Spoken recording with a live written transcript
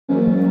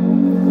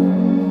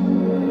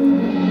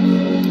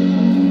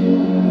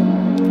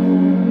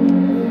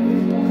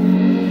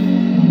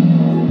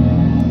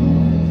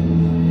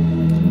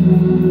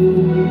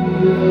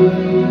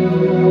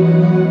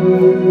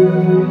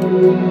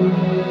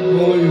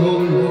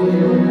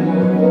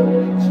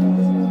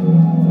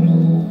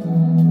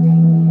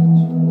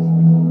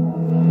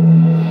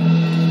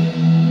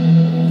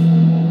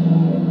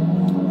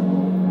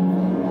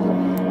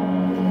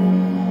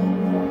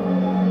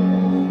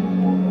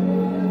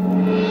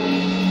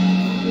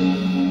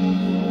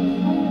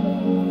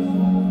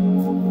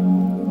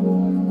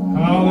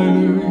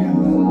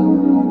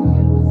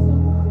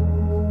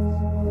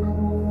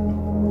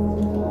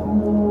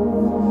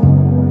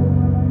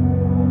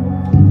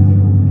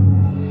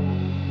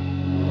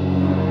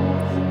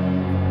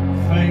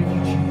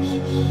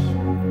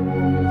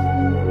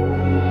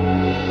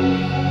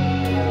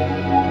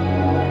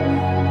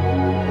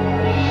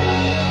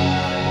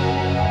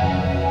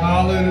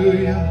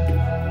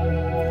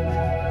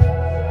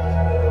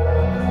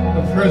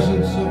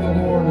presence of the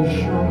Lord is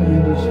surely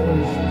in this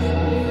place.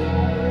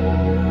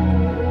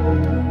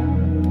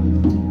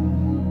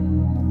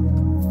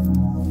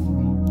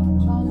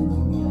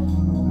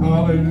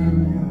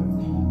 Hallelujah.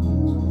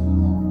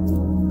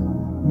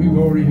 We've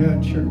already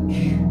had church.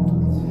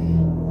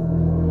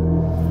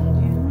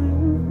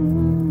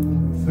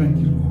 Thank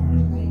you, Lord.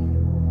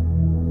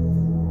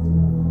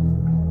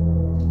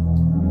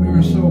 We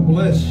were so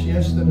blessed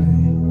yesterday.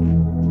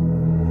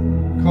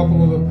 A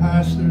couple of the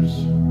pastors,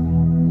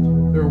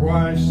 their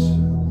wives,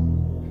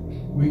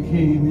 we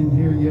came in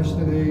here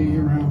yesterday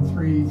around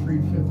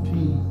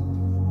 3:15.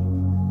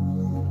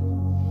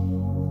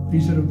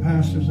 These are the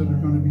pastors that are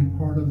going to be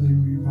part of the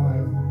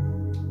revival.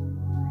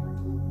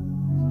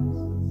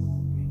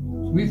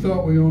 We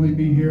thought we'd only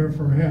be here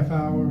for a half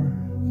hour,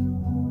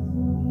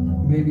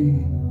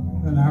 maybe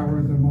an hour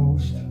at the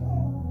most.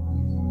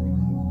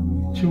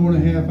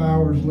 2.5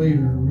 hours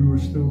later, we were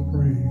still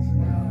praising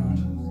God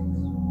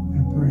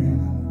and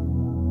praying.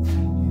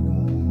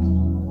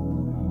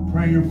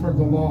 Praying for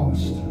the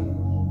lost.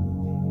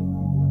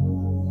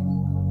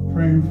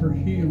 Praying for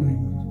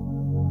healing.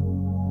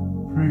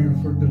 Praying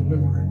for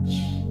deliverance.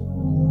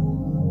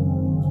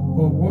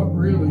 But what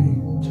really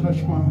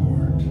touched my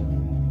heart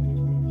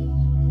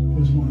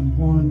was when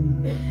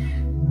one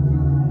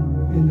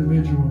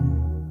individual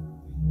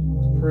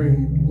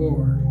prayed,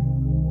 Lord,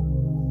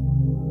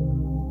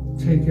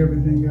 take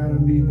everything out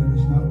of me that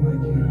is not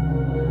like you.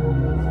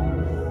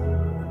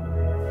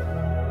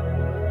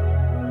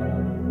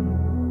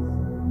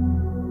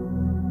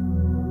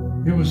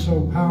 It was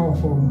so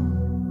powerful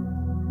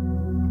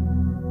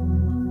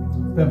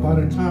that by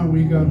the time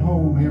we got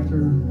home,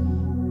 after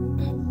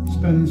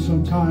spending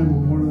some time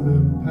with one of the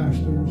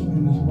pastors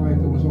and his wife,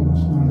 it was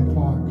almost 9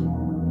 o'clock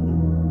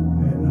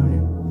at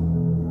night,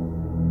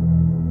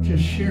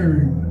 just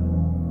sharing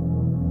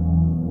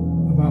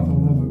about the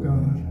love of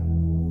God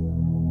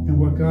and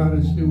what God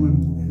is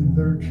doing in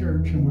their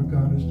church and what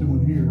God is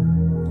doing here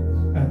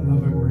at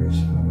Love and Grace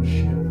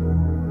Fellowship.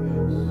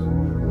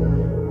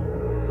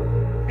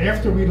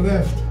 After we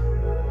left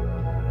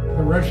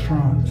the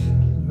restaurant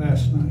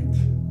last night,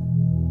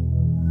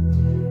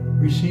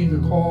 received a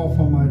call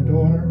from my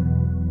daughter,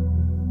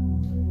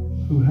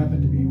 who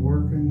happened to be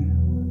working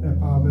at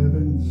Bob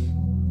Evans,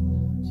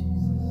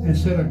 and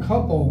said a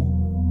couple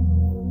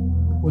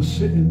was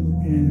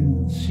sitting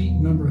in seat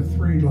number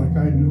 3, like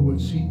I knew what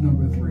seat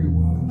number 3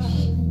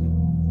 was.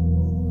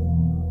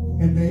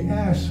 And they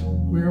asked,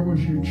 where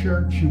was your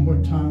church and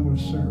what time was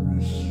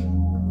service?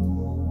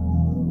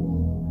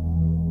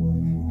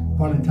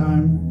 By the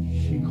time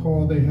she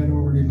called, they had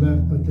already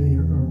left, but they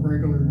are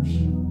regulars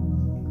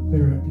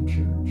there at the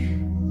church.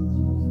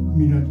 I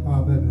mean, at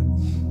Bob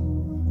Evans.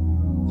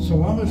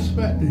 So I'm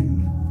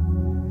expecting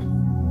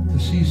to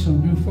see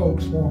some new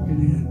folks walking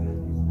in.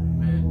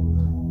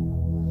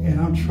 And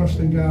I'm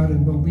trusting God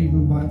and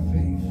believing by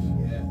faith.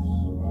 Yes.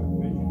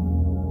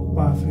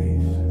 By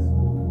faith.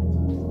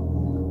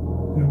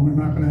 That we're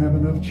not going to have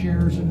enough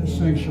chairs in the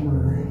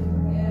sanctuary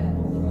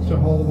to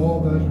hold all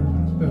that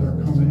are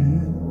coming in.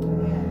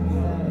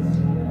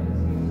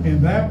 And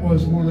that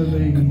was one of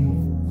the,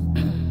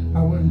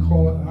 I wouldn't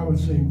call it, I would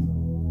say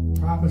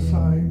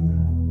prophesying.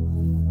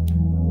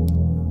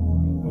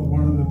 But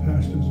one of the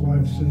pastor's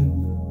wives said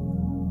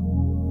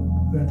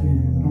that the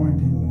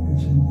anointing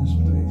is in this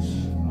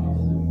place.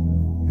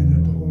 And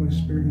that the Holy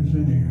Spirit is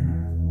in here.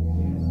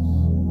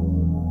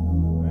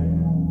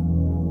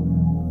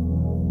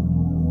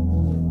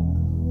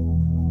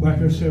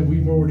 Like I said,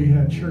 we've already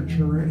had church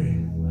already.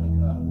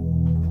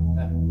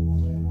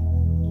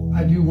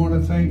 I do want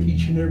to thank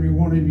each and every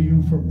one of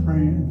you for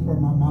praying for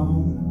my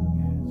mom.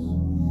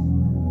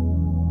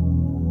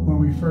 When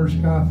we first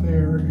got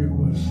there, it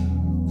was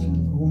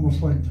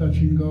almost like touch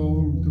and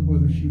go,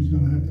 whether she was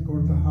going to have to go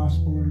to the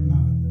hospital or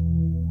not.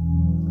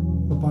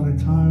 But by the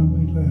time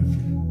we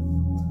left,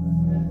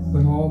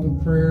 with all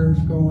the prayers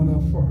going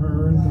up for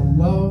her and the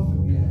love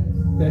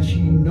that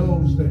she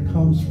knows that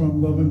comes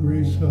from Love and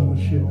Grace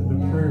Fellowship, and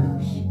the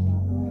prayers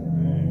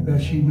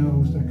that she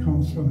knows that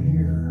comes from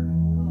here.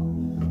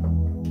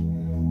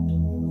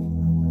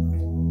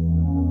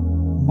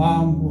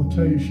 Mom will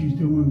tell you she's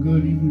doing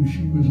good even if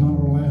she was on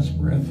her last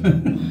breath.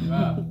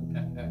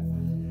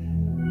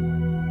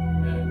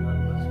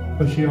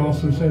 But she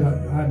also said,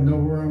 I know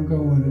where I'm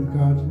going. If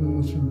God's will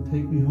is to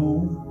take me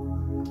home,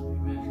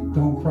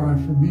 don't cry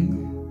for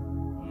me.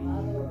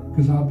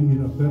 Because I'll be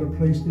in a better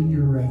place than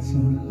you're at,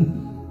 son.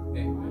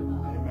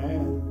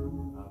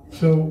 Amen.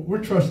 So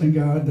we're trusting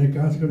God that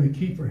God's going to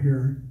keep her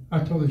here. I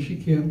told her she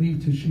can't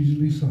leave till she's at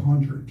least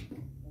 100.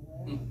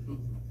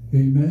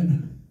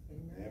 Amen.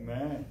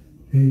 Amen.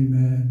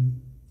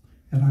 Amen.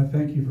 And I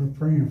thank you for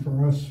praying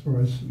for us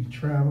as we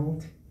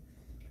traveled.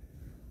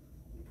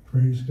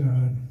 Praise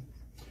God.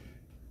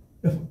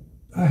 If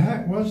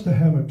I was to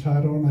have a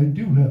title, and I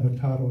do have a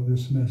title of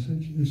this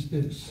message, is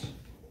this.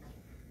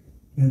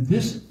 And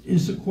this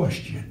is a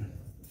question.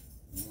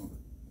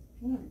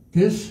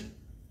 This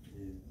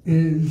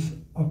is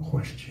a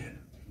question.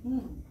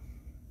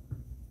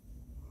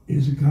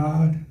 Is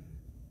God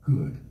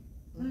good?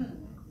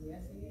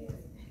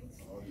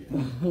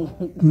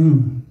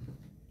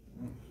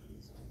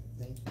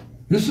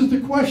 This is the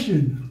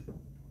question.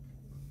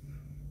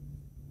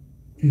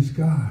 Is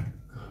God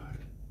good?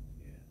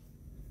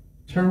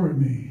 Turn with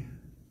me.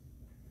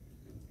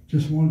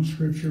 Just one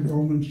scripture,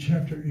 Romans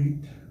chapter 8.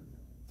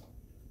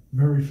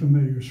 Very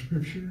familiar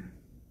scripture.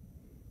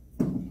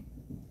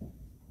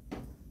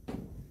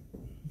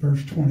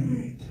 Verse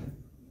 28.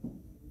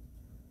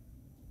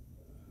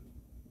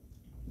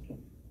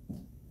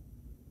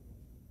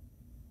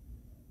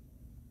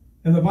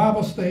 And the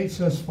Bible states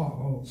as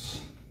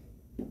follows.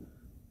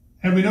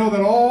 And we know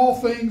that all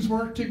things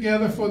work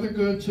together for the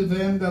good to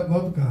them that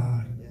love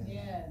God,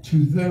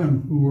 to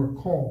them who are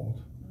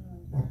called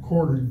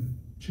according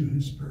to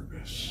his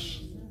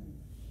purpose.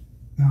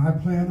 Now I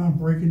plan on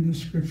breaking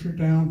this scripture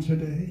down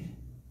today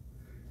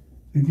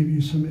and give you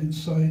some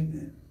insight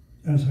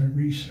as I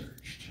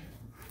researched.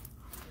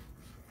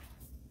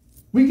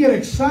 We get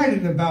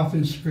excited about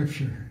this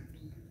scripture.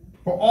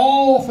 For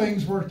all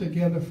things work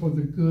together for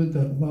the good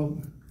that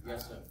love God.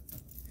 Yes, sir.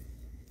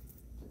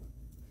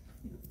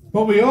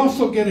 But we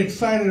also get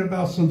excited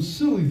about some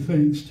silly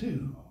things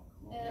too.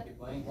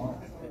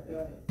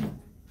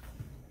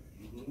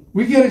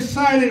 We get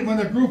excited when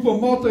a group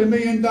of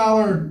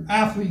multi-million-dollar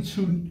athletes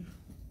who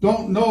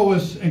don't know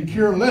us and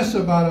care less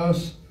about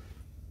us,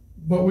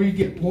 but we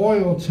get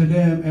loyal to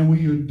them and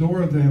we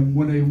adore them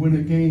when they win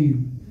a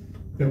game,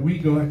 that we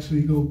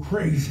actually go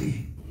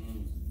crazy.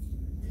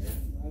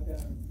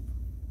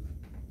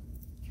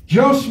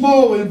 Joe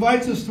Smo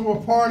invites us to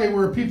a party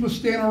where people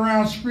stand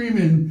around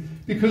screaming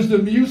because the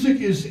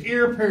music is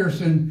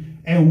ear-piercing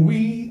and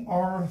we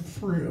are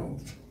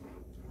thrilled.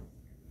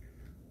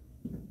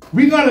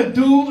 We got a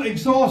dual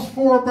exhaust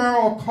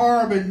 4-barrel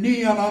carb and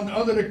neon on the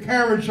under the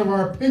carriage of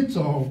our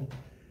Pinto,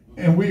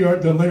 and we are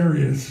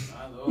delirious.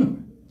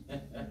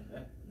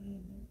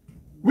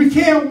 We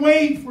can't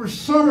wait for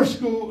summer,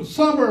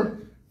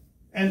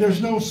 and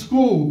there's no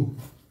school,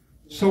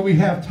 so we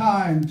have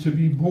time to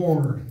be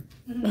bored.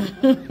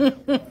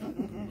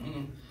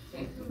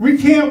 We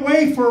can't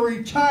wait for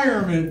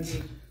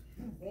retirement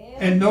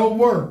and no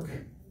work,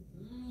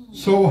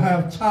 so we'll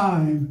have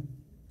time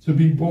to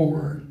be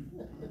bored.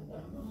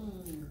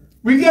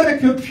 We get a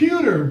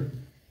computer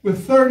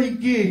with 30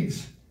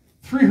 gigs,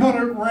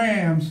 300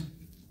 RAMs,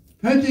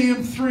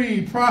 Pentium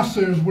 3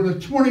 processors with a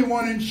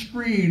 21-inch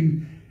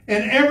screen,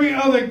 and every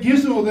other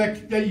gizmo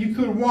that you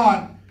could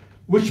want,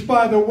 which,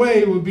 by the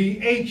way, would be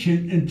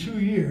ancient in 2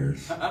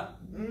 years.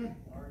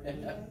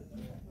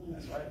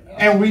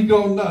 And we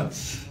go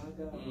nuts.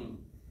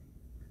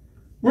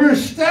 We're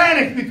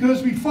ecstatic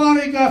because we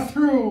finally got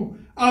through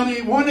on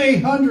the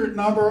 1-800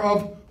 number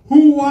of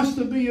Who Wants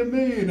to Be a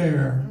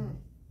Millionaire?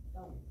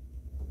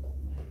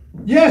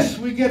 Yes,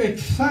 we get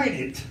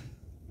excited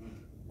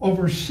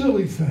over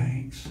silly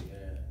things.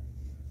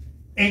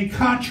 In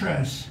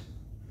contrast,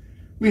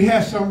 we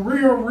have some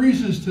real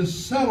reasons to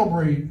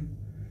celebrate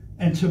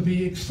and to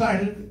be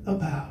excited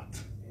about.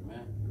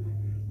 Amen.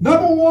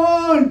 Number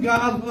one,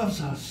 God loves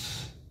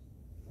us.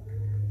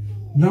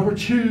 Number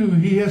two,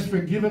 he has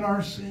forgiven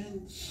our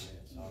sins.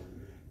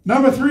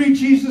 Number three,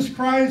 Jesus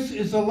Christ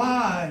is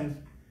alive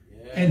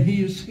and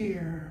he is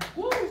here.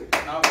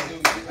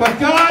 By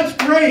God's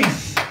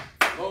grace,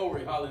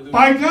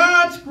 by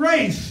God's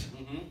grace,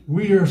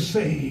 we are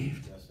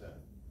saved.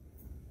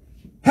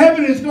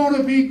 Heaven is going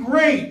to be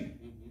great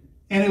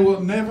and it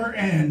will never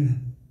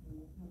end.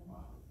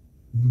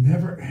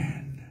 Never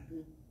end.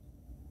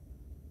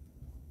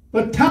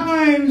 But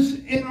times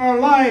in our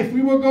life,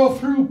 we will go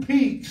through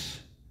peaks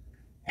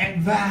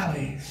and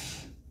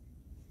valleys.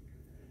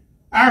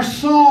 Our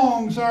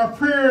songs, our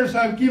prayers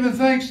have given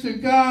thanks to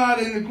God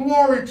and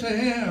glory to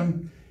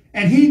him.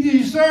 And he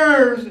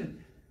deserves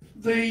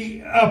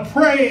the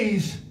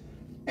praise.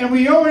 And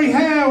we already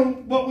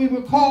have what we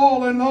would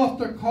call an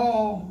altar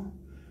call.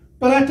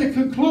 But at the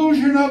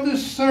conclusion of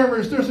this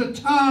service, there's a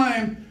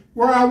time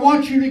where I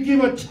want you to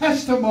give a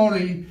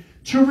testimony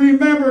to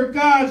remember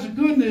God's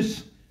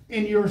goodness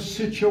in your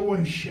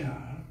situation.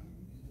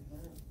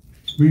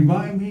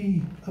 Remind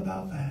me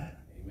about that.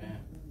 Amen.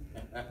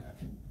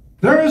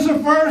 There is a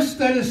verse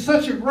that is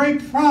such a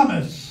great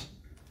promise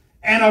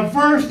and a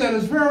verse that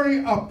is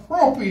very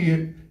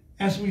appropriate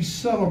as we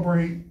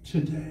celebrate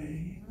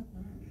today.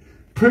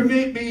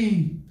 Permit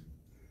me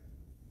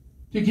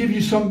to give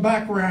you some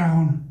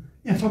background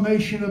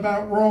information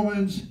about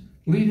Romans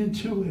leading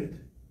to it.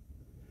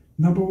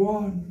 Number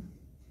one,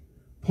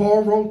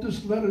 Paul wrote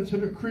this letter to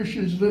the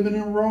Christians living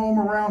in Rome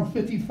around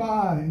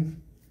 55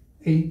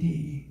 AD.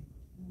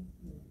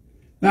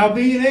 Now,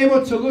 being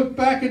able to look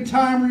back in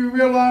time, we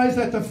realize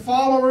that the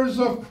followers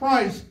of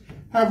Christ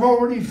have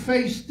already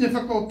faced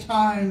difficult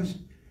times,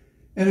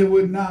 and it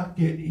would not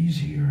get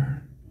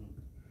easier.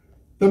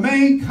 The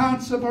main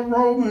concept of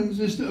Romans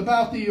is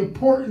about the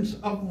importance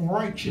of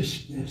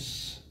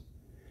righteousness,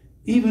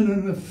 even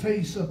in the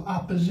face of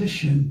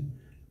opposition,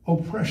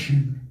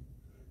 oppression,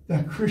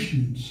 that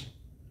Christians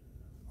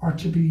are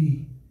to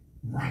be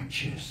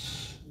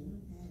righteous.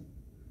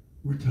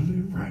 We're to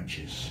live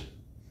righteous.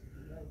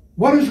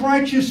 What does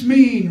righteous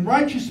mean?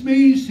 Righteous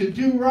means to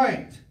do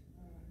right,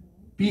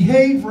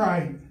 behave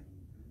right,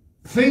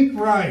 think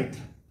right,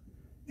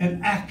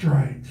 and act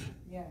right.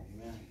 Yeah.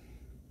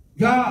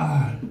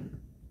 God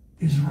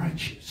is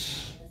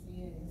righteous.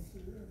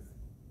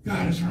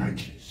 God is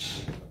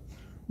righteous.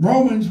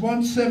 Romans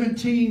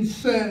 1:17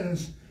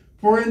 says,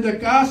 for in the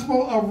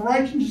gospel of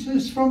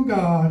righteousness from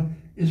God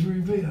is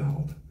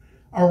revealed,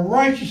 a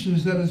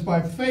righteousness that is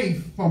by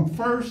faith from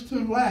first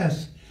to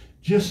last,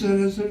 just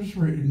as it is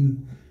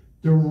written,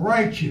 the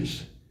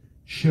righteous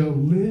shall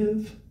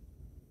live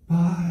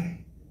by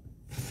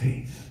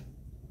faith.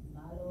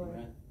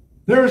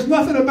 There is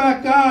nothing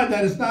about God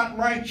that is not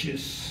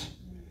righteous.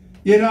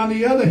 Yet on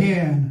the other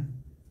hand,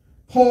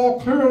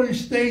 Paul clearly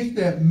states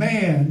that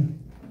man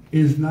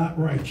is not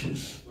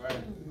righteous.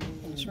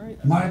 That's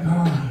right. My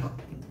God.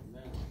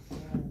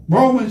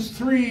 Romans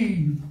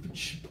 3,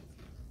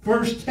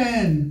 verse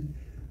 10.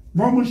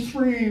 Romans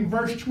 3,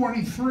 verse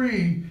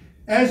 23.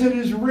 As it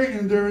is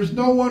written, there is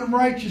no one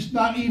righteous,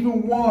 not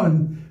even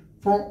one,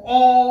 for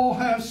all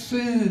have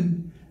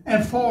sinned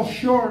and fall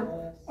short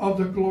of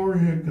the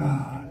glory of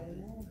God.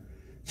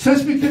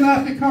 Since we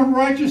cannot become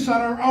righteous on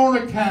our own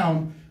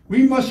account,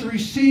 we must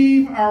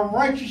receive our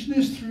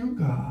righteousness through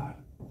God.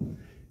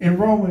 In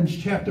Romans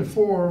chapter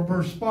 4,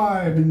 verse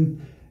 5,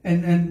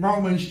 and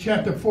Romans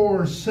chapter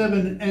 4,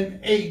 7 and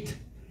 8.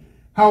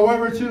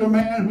 However, to the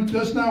man who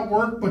does not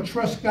work but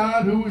trusts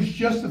God, who is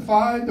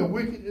justified, the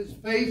wicked's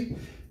faith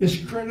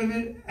is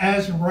credited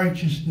as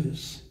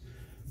righteousness.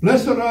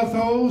 Blessed are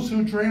those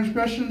whose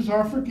transgressions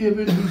are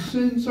forgiven, whose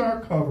sins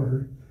are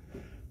covered.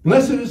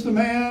 Blessed is the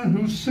man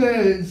who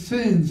sins.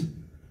 Blessed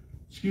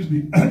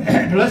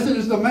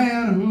is the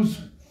man whose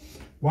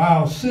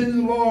sins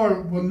the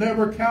Lord will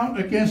never count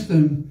against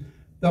him.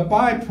 The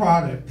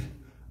byproduct,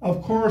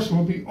 of course,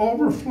 will be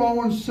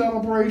overflowing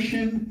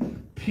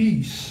celebration,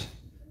 peace,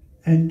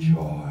 and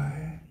joy.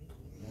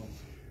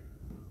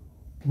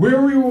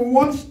 Where we were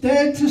once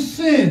dead to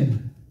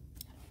sin,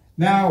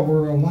 now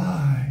we're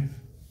alive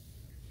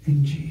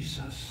in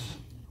Jesus.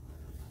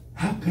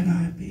 How can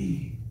I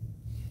be?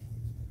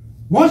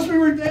 Once we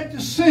were dead to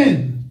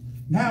sin,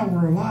 now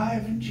we're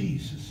alive in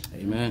Jesus.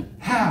 Amen.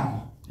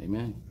 How?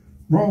 Amen.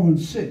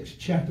 Romans 6,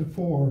 chapter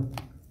 4,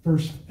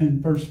 verse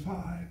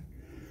 5.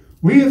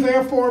 We are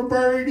therefore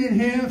buried in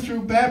him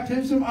through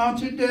baptism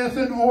unto death,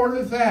 in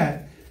order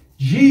that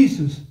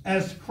Jesus,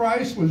 as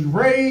Christ was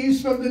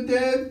raised from the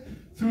dead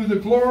through the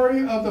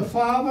glory of the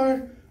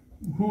Father,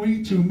 who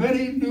he to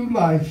many new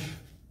life,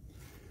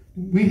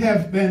 we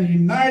have been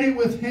united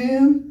with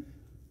him.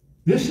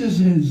 This is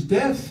his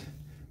death.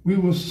 We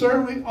will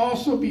certainly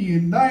also be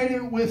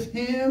united with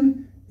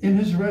him in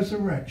his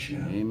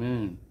resurrection.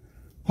 Amen.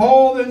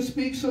 Paul then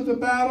speaks of the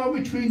battle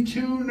between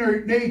two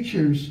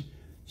natures,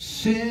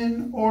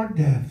 sin or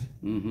death,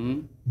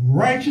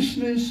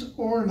 righteousness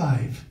or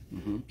life.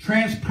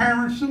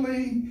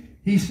 Transparently,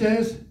 he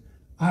says,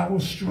 I will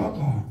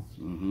struggle.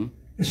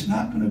 It's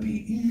not going to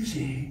be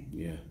easy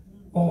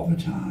all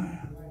the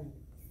time.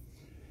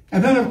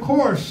 And then, of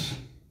course,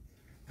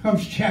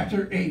 comes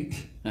chapter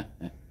 8.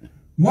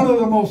 One of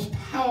the most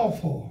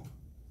powerful,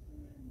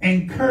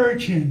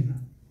 encouraging,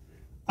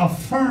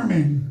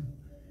 affirming,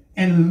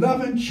 and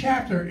loving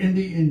chapter in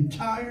the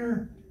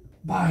entire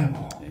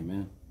Bible.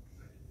 Amen.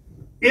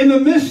 In the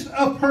midst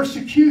of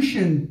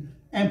persecution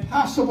and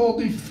possible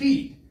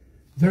defeat,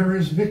 there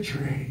is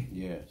victory.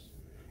 Yes.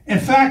 In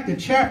fact, the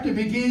chapter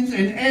begins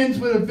and ends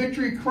with a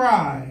victory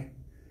cry.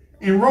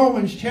 In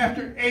Romans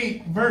chapter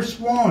 8, verse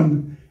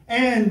 1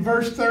 and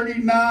verse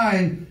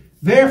 39,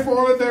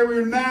 therefore there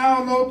is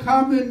now no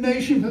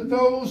condemnation for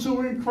those who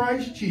are in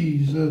Christ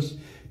Jesus.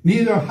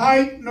 Neither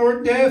height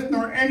nor depth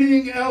nor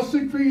anything else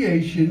in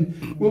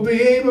creation will be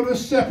able to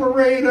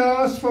separate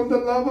us from the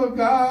love of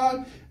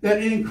God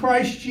that in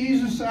Christ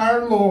Jesus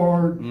our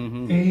Lord.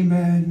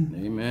 Amen.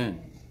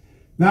 Amen.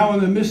 Now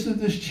in the midst of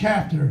this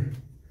chapter,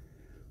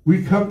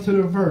 we come to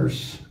the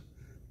verse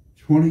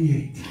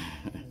 28,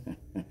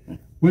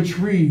 which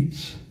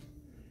reads,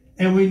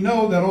 and we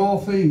know that all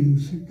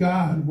things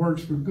God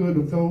works for good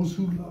of those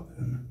who love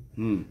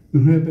him,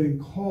 who have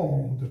been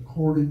called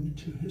according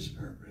to his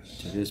purpose.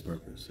 To his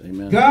purpose.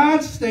 Amen.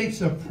 God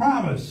states a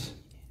promise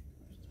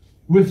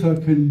with a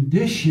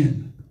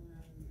condition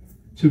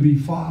to be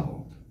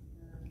followed.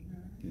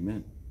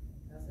 Amen.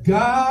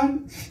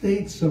 God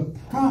states a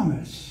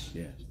promise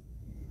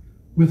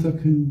with a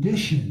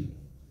condition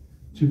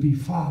to be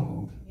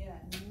followed.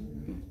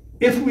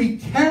 If we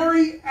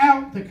carry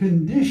out the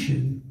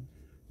condition,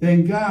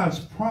 then God's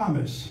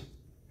promise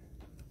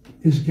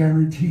is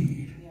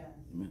guaranteed.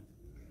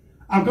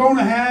 I'm going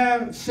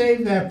to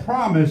save that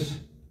promise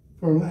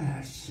for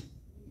last.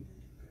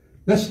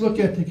 Let's look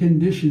at the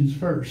conditions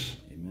first.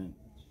 Amen.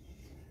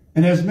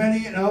 And as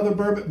many other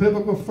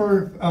biblical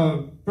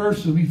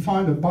verses, we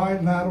find a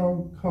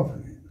bilateral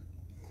covenant.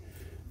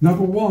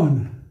 Number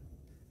 1,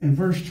 in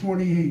verse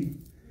 28,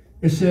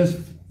 it says,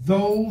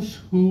 those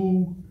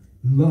who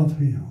love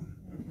him.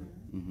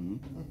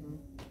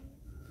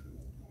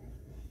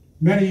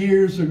 Many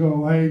years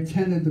ago, I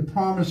attended the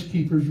Promise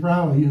Keepers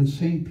rally in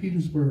St.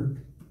 Petersburg.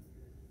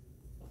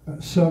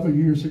 Several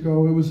years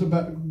ago, it was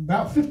back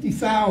about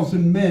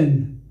 50,000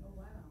 men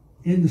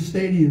in the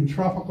stadium,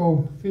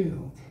 tropical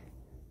field.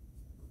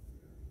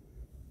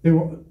 They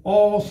were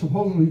all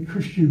supposedly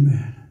Christian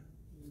men.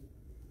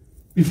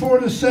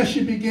 Before the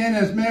session began,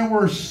 as men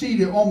were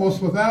seated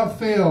almost without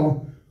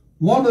fail,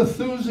 one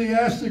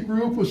enthusiastic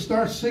group would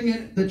start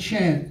singing the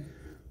chant,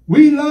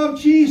 "We love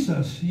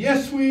Jesus,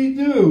 yes we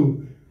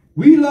do.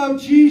 We love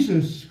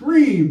Jesus,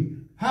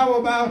 scream, how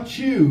about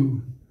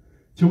you?"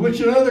 To which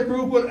another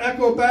group would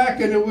echo back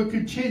and it would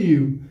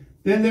continue.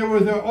 Then there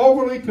was the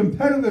overly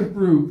competitive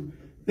group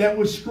that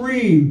would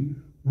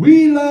scream,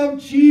 "We love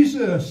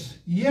Jesus,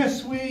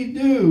 yes we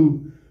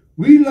do.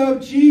 We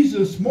love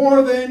Jesus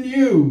more than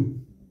you."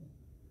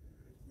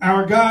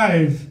 Our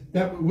guys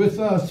that were with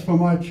us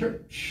from our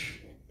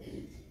church,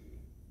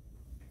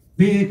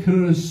 being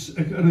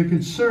a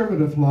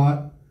conservative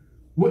lot,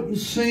 wouldn't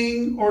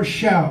sing or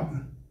shout.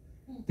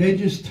 They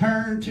just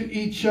turned to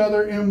each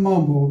other and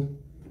mumbled,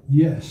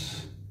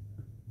 "Yes,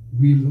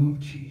 we love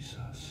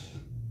Jesus."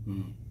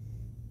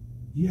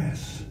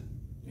 Yes.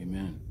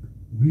 Amen.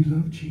 We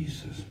love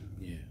Jesus.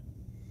 Yeah.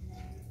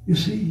 You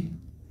see,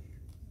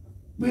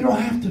 we don't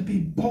have to be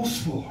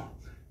boastful.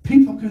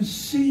 People can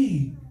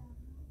see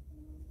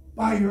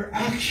by your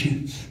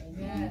actions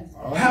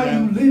how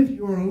you live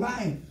your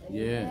life.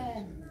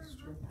 Yeah.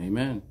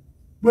 Amen.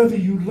 Whether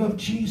you love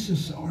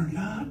Jesus or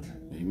not.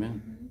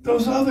 Amen.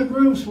 Those other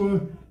groups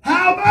were,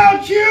 "How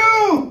about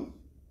you?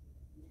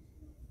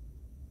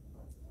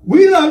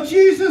 We love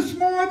Jesus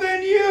more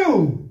than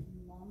you."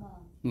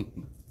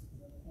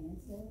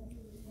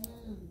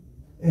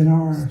 And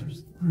our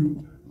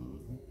group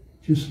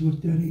just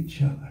looked at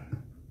each other.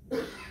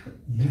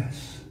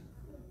 Yes.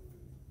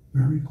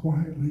 Very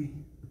quietly.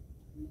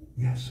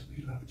 Yes,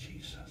 we love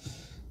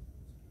Jesus.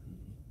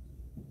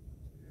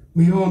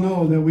 We all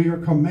know that we are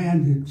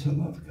commanded to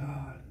love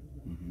God.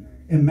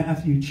 In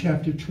Matthew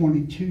chapter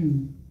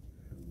 22,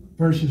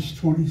 verses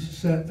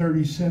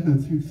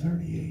 37 through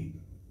 38.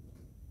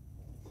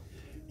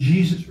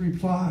 Jesus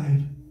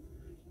replied,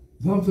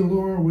 "Love the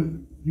Lord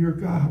with your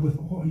God with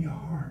all your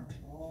heart,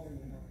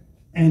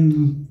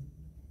 and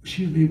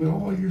with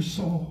all your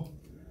soul,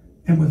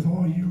 and with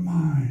all your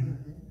mind.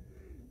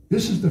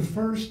 This is the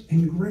first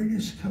and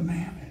greatest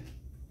commandment."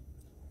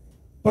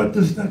 But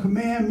does the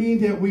command mean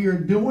that we are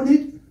doing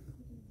it?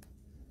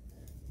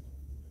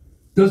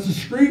 Does the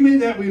screaming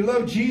that we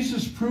love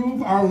Jesus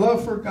prove our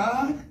love for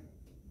God?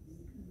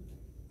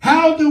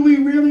 How do we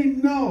really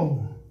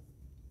know?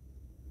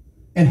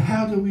 And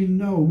how do we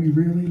know we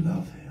really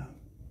love Him?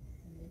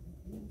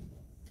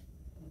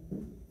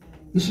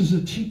 This is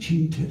a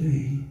teaching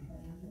today.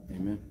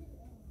 Amen.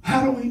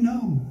 How do we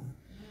know?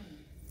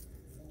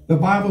 The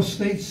Bible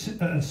states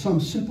some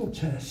simple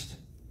test.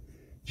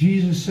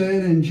 Jesus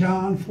said in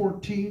John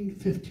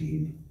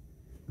 14:15,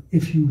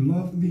 "If you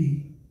love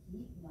me,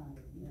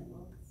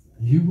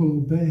 you will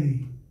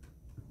obey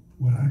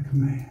what I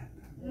command."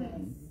 Yes.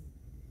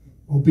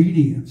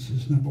 Obedience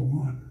is number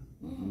one.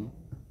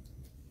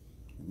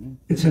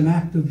 It's an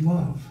act of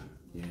love.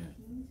 Yeah.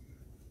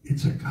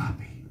 It's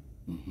agape.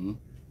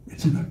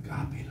 It's an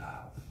agape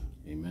love.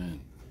 Amen.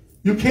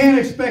 You can't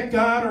expect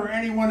God or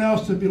anyone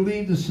else to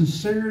believe the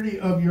sincerity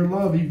of your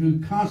love if you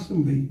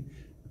constantly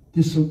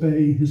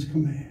disobey His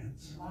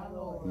commands.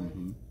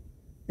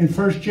 In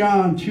 1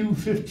 John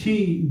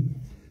 2:15,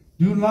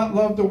 "Do not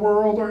love the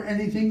world or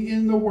anything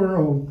in the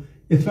world.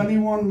 If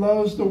anyone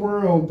loves the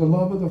world, the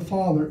love of the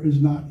Father is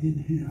not in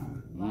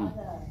him."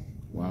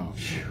 Wow.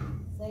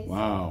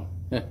 Wow.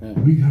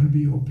 We got to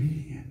be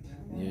obedient.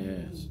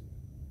 Yes.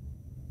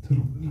 To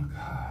the will of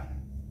God,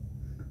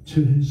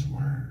 to His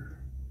word.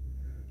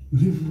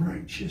 Live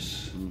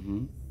righteous.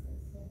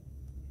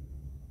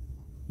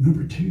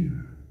 Number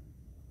 2,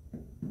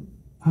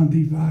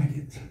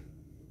 undivided.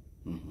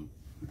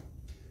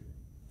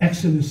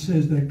 Exodus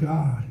says that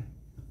God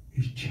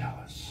is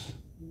jealous.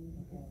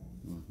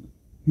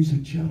 He's a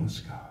jealous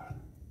God.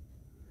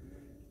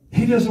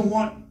 He doesn't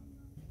want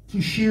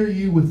to share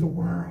you with the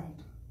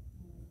world.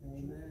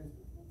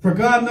 For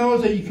God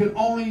knows that you can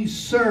only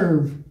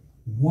serve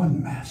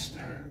one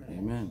master.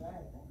 Amen.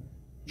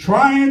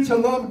 Trying to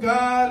love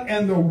God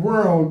and the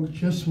world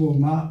just will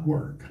not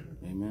work.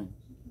 Amen.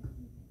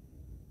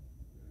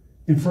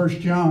 In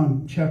 1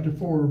 John chapter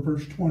 4,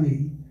 verse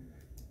 20,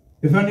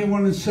 "If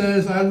anyone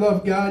says, 'I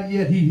love God,'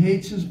 yet he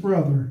hates his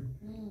brother,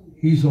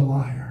 he's a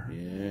liar.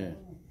 Yeah.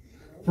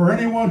 For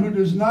anyone who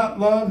does not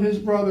love his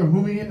brother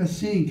whom he has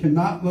seen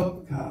cannot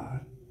love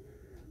God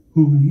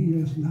whom he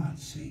has not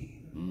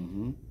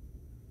seen."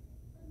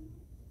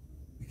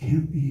 We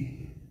can't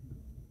be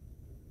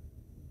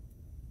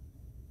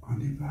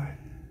undivided.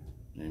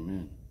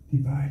 Amen.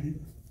 Divided.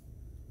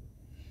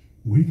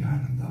 We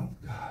got to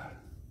love God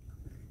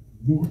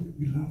more than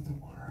we love the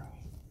world.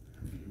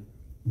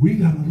 We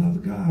got to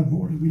love God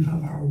more than we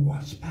love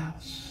our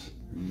spouse.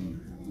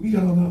 We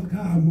got to love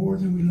God more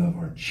than we love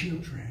our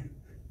children,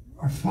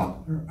 our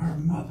father, our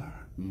mother.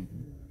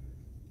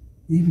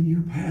 Even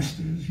your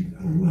pastors, you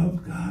got to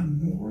love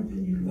God more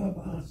than you love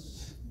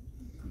us.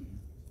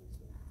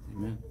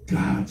 Amen.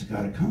 God's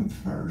got to come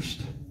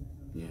first.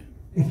 Yeah.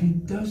 if he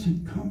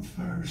doesn't come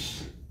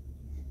first,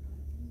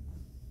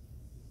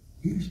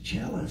 he's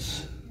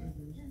jealous.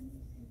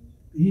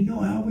 You know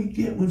how we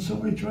get when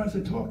somebody tries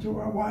to talk to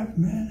our wife,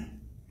 man?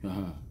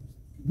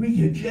 We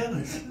get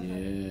jealous.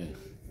 Yeah.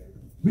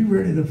 We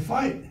ready to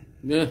fight.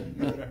 Yeah.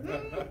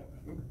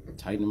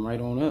 Tighten them right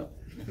on up.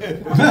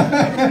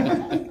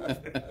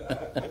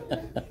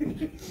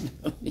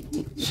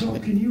 So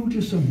can you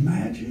just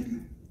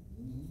imagine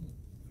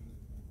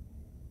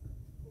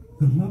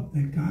the love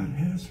that God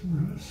has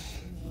for us?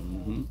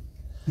 Mm-hmm.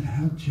 And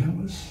how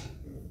jealous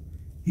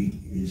he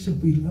is if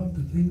we love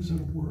the things of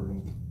the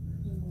world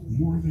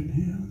more than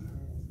him.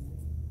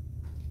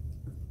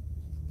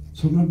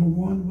 So number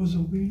 1 was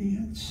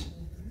obedience.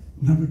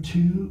 Number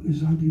 2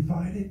 is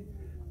undivided.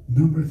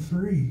 Number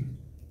 3,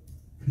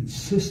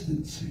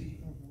 consistency.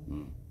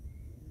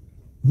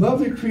 Love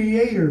the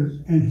Creator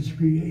and his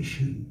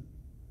creation.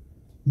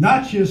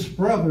 Not just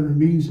brother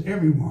means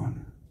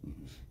everyone.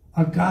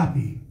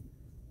 Agape,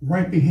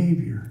 right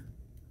behavior,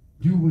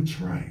 do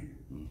what's right.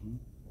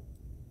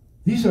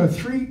 These are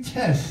 3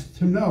 tests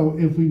to know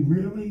if we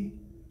really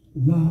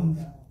love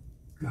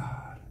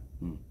God.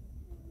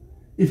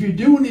 If you're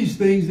doing these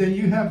things, then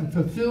you have to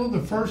fulfill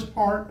the first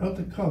part of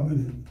the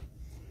covenant.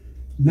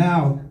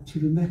 Now to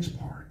the next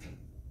part.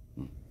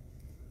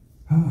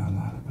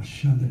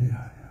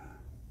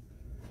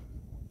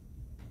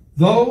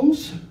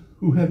 Those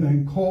who have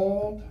been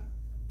called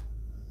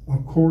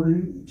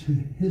according to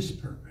his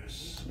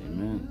purpose.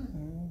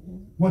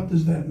 Amen. What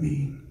does that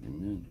mean?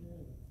 Amen.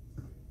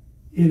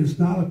 It is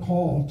not a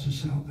call to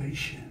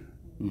salvation.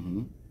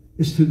 Mm-hmm.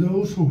 It's to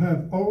those who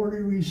have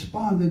already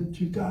responded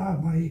to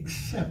God by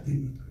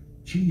accepting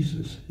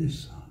Jesus,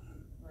 his son.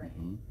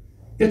 Mm-hmm.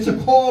 It's a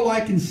call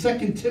like in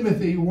 2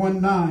 Timothy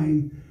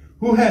 1:9,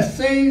 who has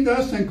saved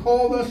us and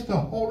called us to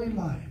holy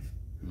life.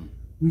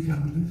 We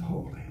got to live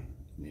holy.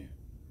 Yeah.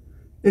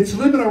 It's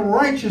living a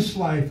righteous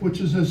life, which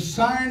is a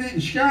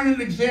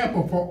shining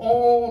example for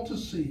all to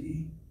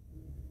see.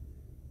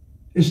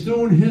 It's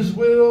doing his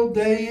will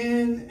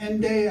day in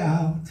and day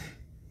out.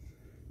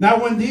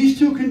 Now, when these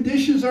 2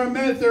 conditions are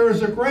met, there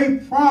is a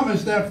great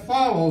promise that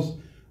follows.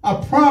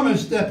 A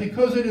promise that,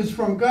 because it is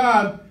from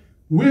God,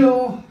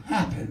 will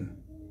happen.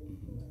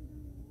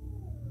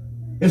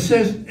 It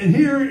says, and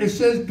here it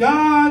says,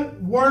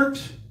 God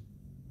works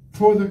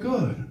for the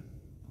good.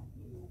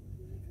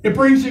 It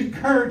brings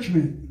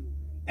encouragement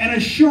and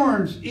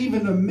assurance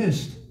even in the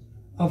midst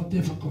of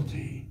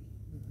difficulty.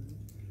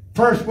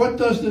 First, what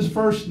does this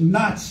verse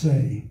not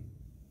say?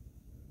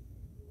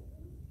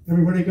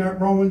 Everybody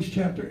got Romans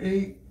chapter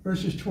 8,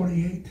 verses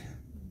 28?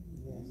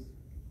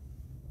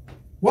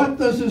 What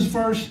does this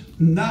verse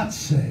not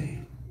say?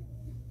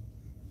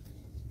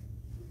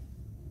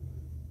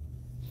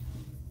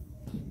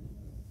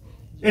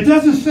 It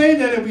doesn't say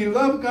that if we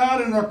love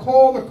God and are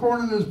called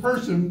according to his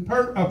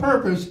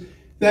purpose,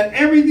 that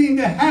everything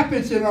that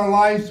happens in our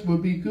lives will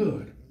be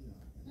good.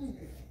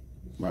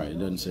 Right, it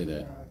doesn't say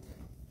that.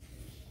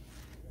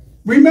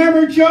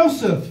 Remember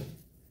Joseph,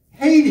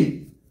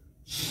 hated,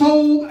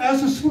 sold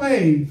as a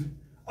slave,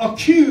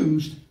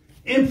 accused,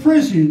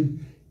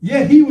 imprisoned,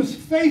 yet he was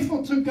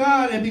faithful to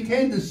God and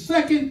became the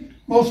second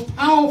most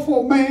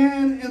powerful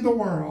man in the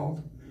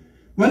world.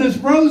 When his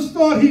brothers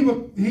thought he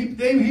would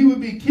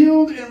be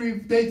killed,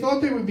 and they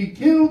thought they would be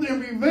killed in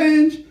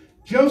revenge,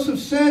 Joseph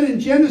said in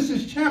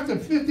Genesis chapter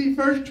 50,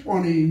 verse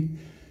 20,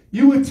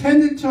 "You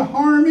intended to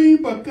harm me,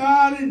 but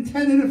God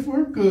intended it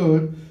for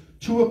good,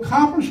 to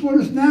accomplish what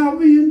is now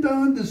being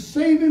done, the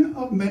saving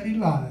of many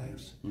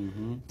lives."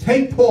 Mm-hmm.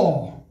 Take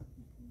Paul,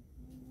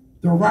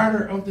 the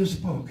writer of this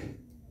book.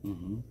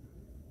 Mm-hmm.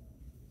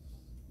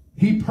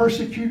 He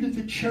persecuted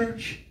the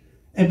church,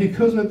 and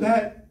because of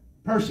that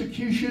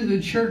persecution, the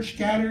church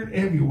scattered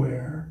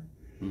everywhere,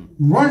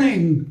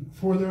 running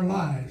for their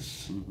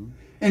lives. Mm-hmm.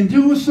 And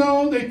doing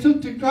so, they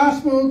took the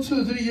gospel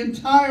to the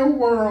entire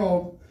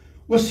world.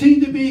 What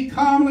seemed to be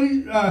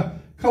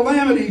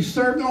calamity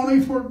served only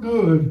for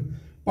good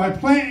by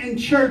planting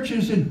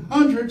churches in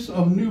hundreds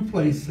of new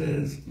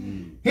places.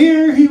 Mm.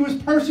 Here he was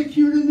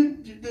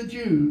persecuting the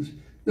Jews,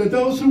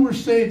 those who were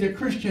saved, the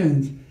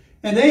Christians.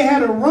 And they had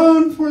to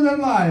run for their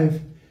life.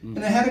 And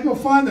they had to go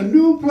find a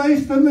new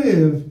place to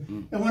live.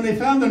 And when they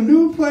found a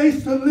new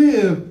place to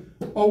live,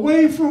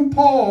 away from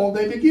Paul,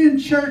 they began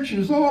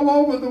churches all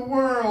over the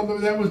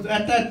world that was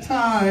at that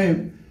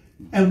time.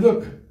 And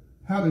look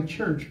how the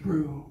church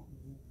grew.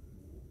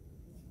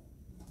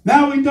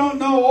 Now we don't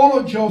know all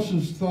of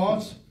Joseph's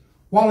thoughts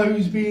while he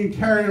was being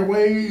carried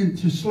away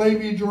into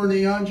slavery during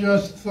the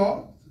unjust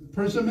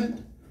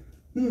imprisonment.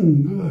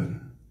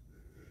 Good.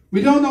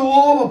 We don't know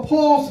all of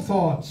Paul's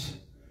thoughts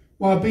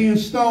while being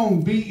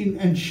stoned, beaten,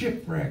 and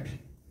shipwrecked.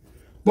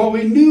 But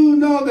we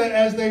know that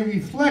as they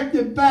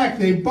reflected back,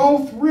 they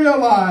both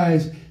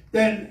realized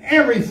that in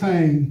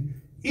everything,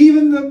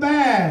 even the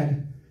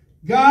bad,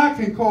 God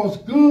can cause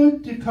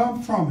good to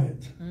come from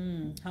it.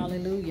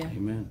 Hallelujah.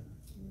 Amen.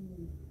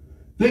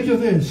 Think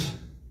of this.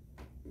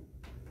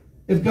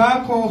 If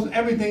God calls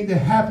everything that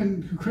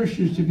happened to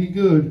Christians to be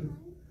good,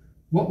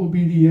 what will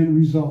be the end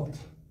result?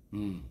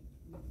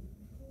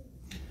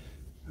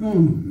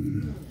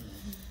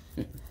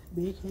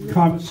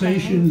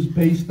 Conversations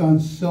based on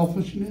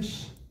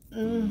selfishness.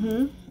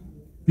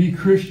 Be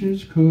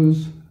Christians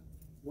because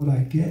what I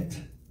get.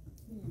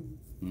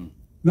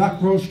 Not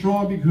grow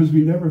strong because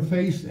we never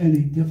faced any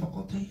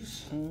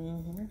difficulties.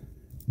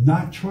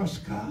 Not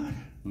trust God.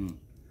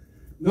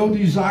 No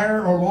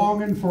desire or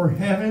longing for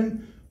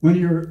heaven when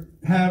you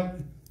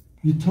have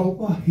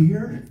utopia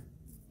here.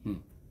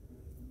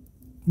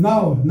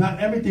 No, not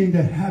everything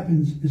that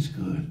happens is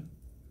good.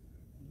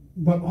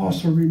 But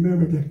also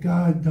remember that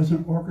God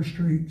doesn't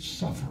orchestrate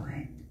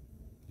suffering.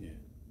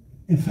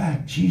 In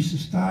fact,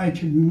 Jesus died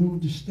to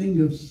remove the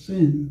sting of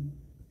sin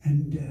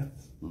and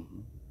death.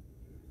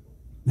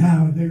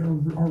 Now, there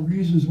are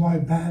reasons why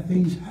bad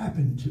things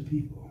happen to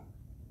people.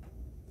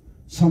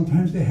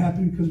 Sometimes they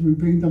happen because we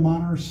bring them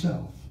on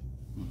ourselves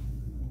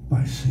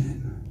by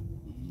sin.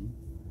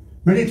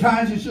 Many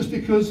times it's just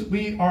because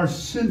we are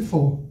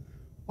sinful,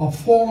 a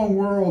fallen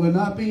world, and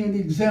not being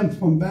exempt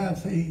from bad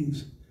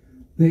things.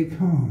 They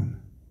come.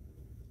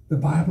 The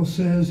Bible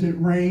says it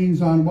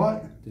rains on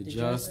what? The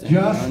just and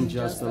the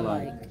unjust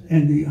alike.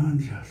 And the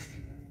unjust.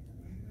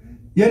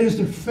 Yet it's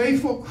the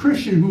faithful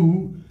Christian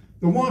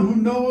the one who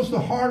knows the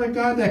heart of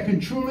God, that can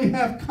truly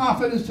have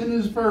confidence in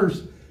this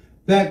verse,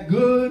 that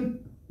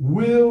good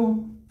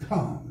will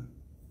come.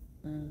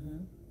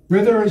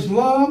 Where there is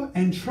love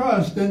and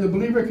trust, then the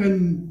believer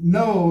can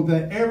know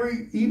that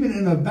even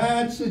in a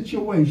bad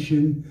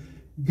situation,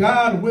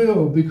 God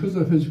will, because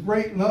of his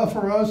great love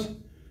for us,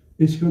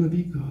 it's going to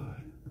be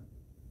good.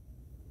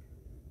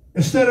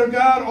 Instead of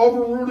God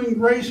overruling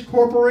grace,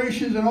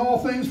 corporations, and all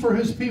things for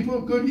his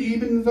people, good,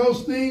 even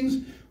those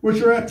things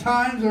which are at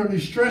times are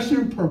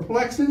distressing,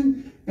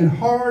 perplexing, and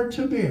hard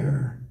to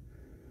bear.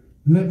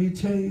 Let me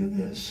tell you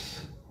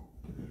this.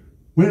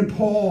 When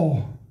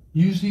Paul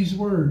used these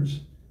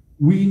words,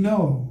 we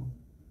know,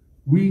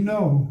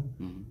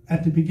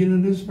 at the beginning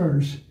of this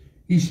verse,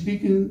 he's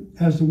speaking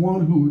as the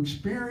one who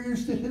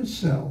experienced it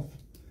himself,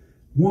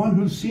 one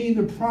who's seen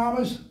the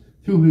promise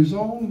through his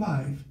own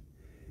life.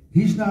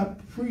 He's not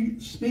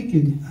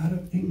speaking out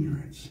of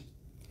ignorance.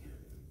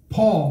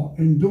 Paul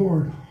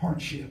endured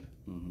hardship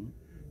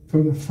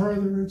for the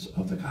furtherance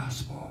of the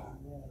gospel.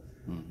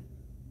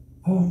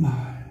 Oh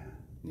my.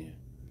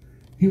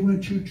 He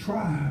went through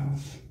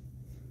trials,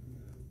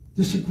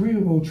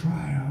 disagreeable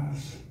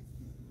trials,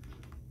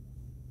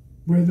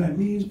 where that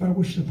means by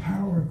which the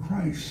power of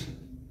Christ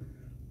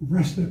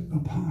rested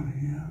upon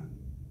him.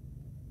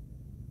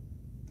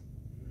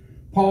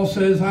 Paul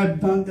says, I've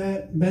done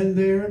that, been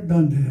there,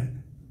 done that.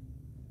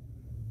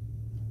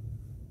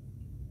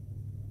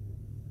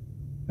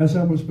 As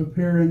I was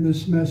preparing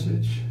this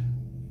message,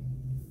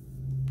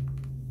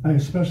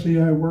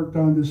 I worked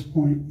on this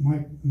point,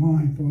 my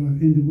mind thought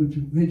of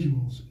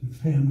individuals and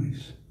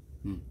families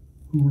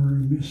who are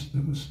in the midst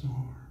of a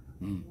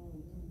storm.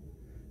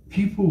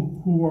 People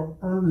who are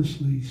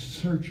earnestly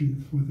searching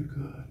for the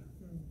good.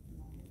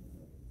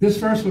 This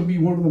verse would be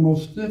one of the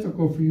most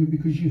difficult for you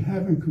because you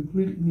haven't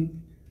completely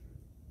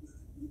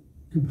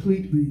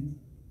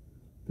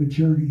the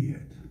journey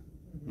yet.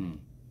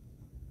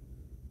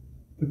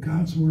 But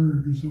God's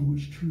word is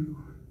always true.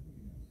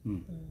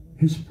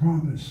 His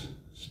promise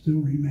still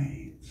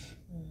remains.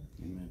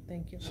 Amen.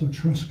 Thank you. So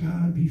trust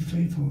God, be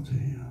faithful to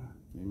him.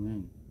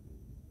 Amen.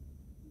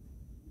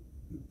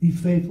 Be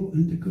faithful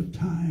in the good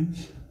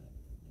times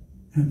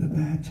and the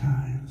bad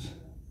times.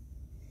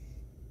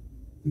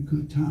 The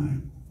good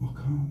time will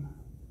come.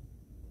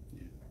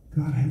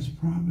 God has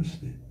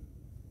promised it.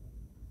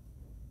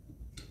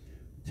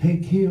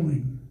 Take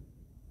healing.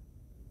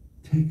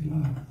 Take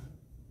love.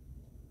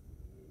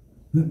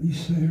 Let me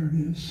share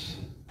this.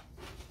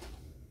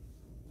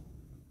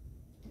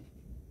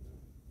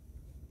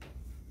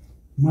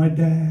 My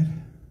dad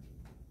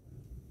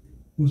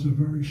was a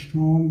very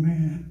strong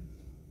man,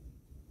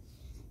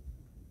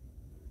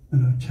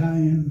 an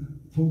Italian,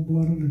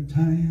 full-blooded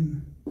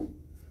Italian,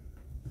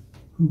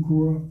 who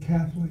grew up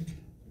Catholic,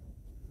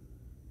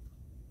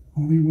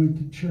 only went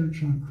to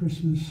church on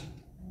Christmas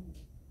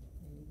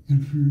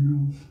and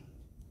funerals,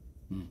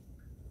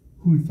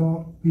 who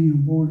thought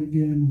being born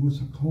again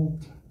was a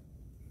cult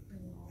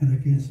and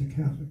against the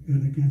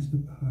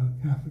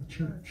Catholic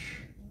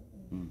Church.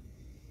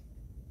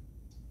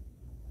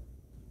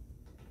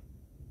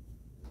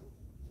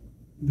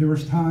 There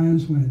was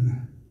times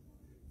when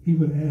he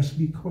would ask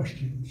me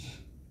questions.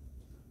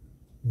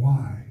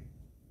 Why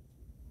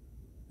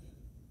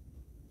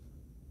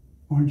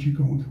aren't you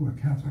going to a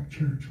Catholic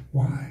church?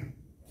 Why?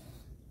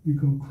 You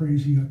go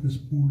crazy at this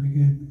born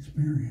again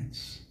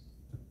experience.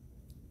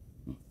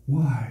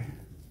 Why?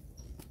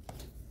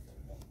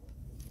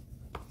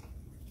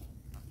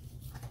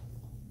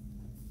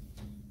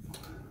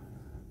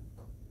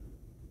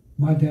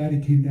 My daddy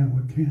came down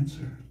with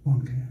cancer,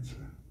 lung cancer.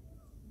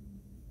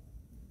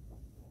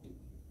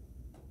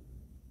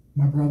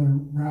 My brother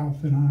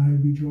Ralph and I,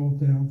 we drove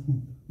down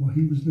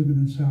he was living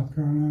in South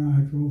Carolina.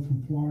 I drove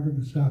from Florida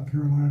to South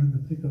Carolina to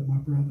pick up my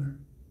brother.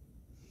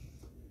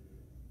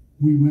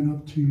 We went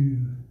up to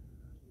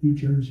New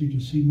Jersey to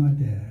see my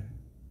dad.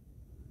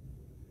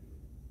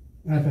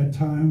 At that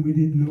time, we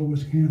didn't know it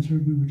was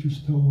cancer. We were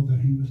just told that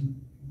he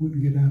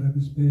wouldn't get out of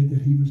his bed,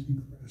 that he was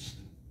depressed.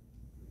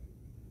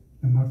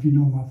 And if you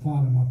know my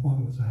father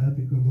was a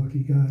happy-go-lucky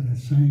guy that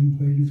sang,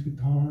 played his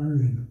guitar,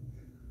 and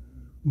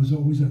was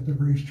always at the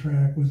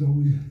racetrack, was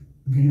always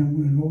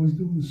gambling, always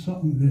doing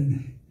something that,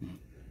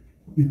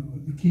 you know,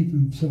 to keep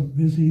himself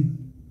busy.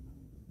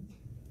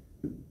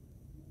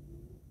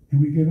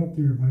 And we get up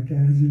there, my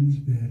dad's in his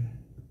bed,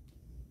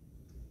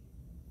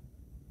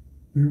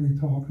 barely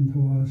talking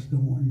to us,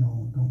 don't want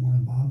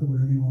to bother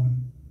with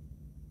anyone.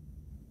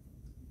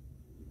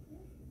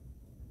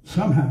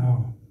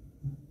 Somehow,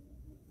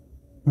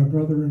 my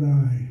brother and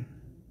I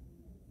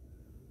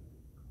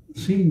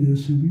seen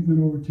this, and we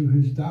went over to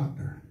his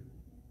doctor,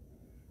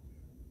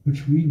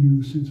 which we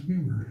knew since we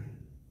were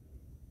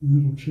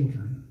little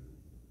children.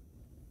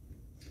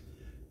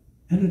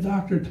 And the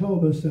doctor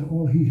told us that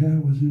all he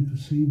had was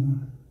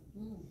emphysema,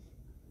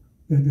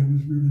 that there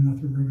was really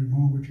nothing really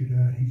wrong with your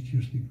dad, he's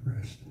just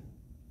depressed.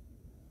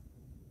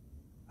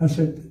 I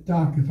said,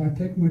 Doc, if I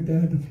take my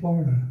dad to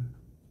Florida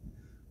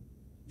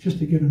just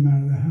to get him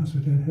out of the house,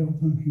 would that help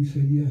him? He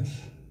said,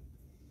 yes.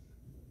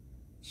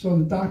 So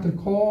the doctor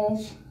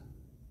calls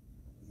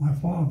my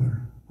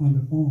father on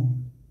the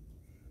phone.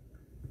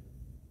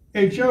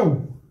 Hey,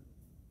 Joe,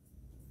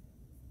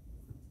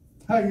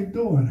 how you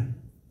doing?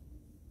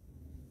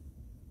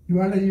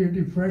 You out of your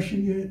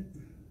depression yet?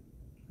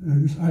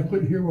 I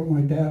couldn't hear what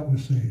my dad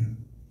was saying.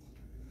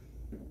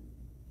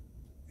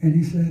 And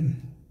he said,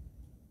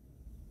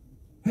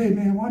 hey,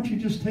 man, why don't you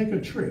just take a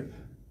trip?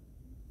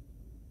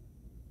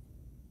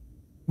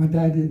 My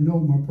dad didn't know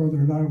my brother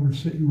and I were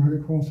sitting right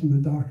across from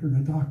the doctor in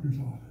the doctor's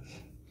office.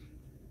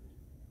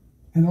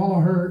 And all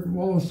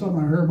of a sudden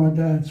I heard my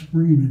dad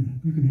screaming.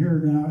 You can hear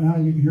it now. Now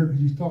you can hear it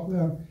because he's talking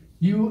loud.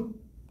 You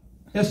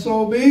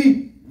SOB?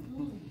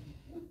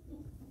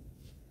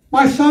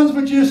 My sons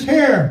were just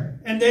here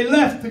and they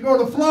left to go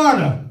to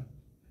Florida.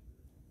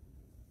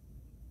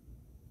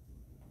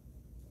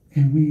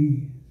 And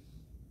we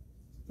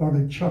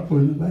started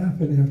chuckling and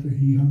laughing after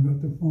he hung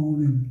up the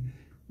phone, and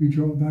we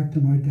drove back to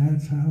my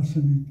dad's house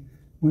and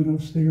went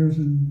upstairs,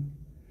 and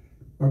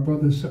our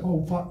brother said,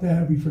 oh, fuck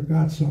Dad, we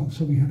forgot something,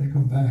 so we had to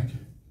come back.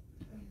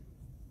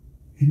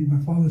 And my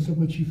father said,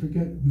 what'd you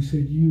forget? We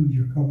said,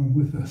 you're coming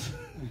with us.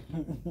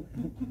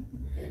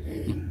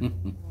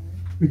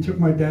 We took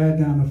my dad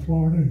down to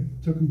Florida,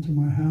 took him to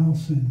my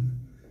house, and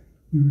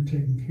we were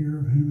taking care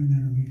of him, and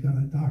then we got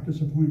a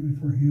doctor's appointment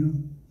for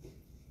him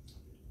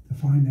to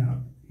find out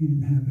he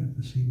didn't have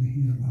emphysema,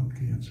 he had lung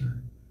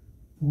cancer.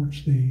 4th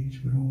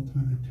stage with all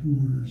kind of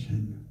tumors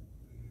and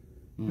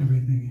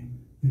everything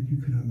that you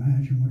could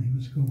imagine what he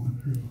was going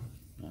through.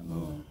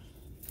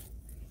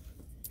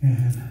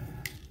 And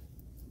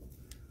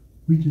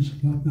we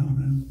just loved on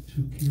him,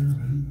 took care of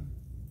him,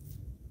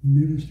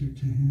 ministered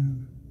to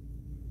him.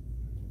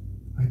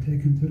 I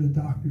take him to the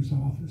doctor's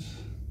office.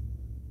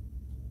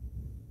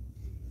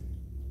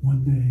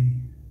 One day,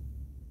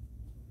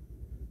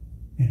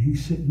 and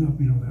he's sitting up,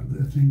 you know,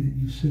 that thing that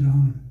you sit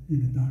on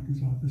in the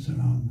doctor's office, and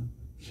I'm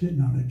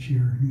sitting on a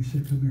chair, and he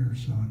said, come here,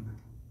 son.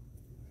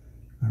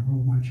 I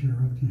rolled my chair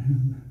up to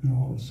him, and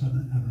all of a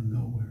sudden, out of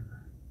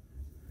nowhere,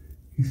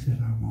 he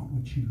said, I want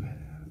what you have.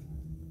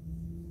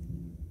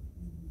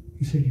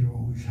 He said, you're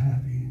always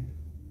happy.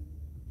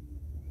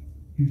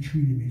 You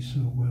treated me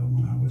so well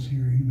when I was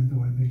here, even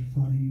though I made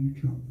fun of you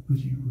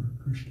because you were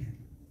a Christian.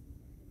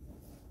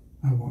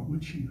 I want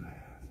what you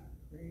have.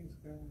 Praise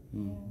God.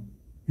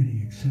 And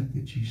he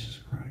accepted Jesus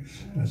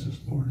Christ as his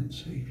Lord and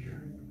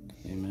Savior.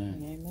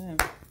 Amen. Amen.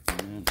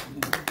 Amen.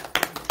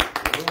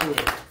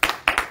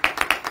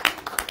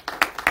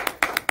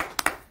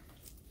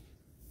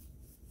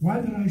 Why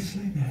did I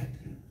say that?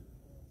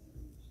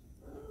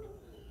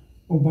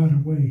 Oh, by the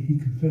way, he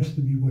confessed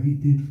to me what he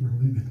did for a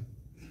living.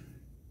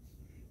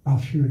 I'll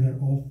share that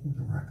all for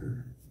the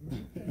record.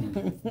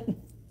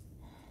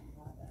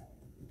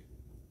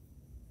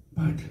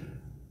 But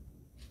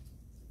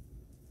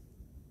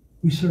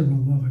we serve a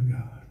loving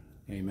God.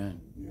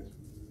 Amen.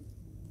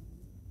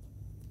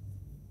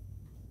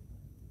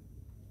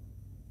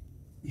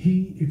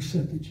 He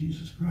accepted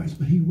Jesus Christ,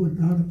 but he would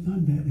not have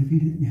done that if he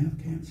didn't have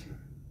cancer.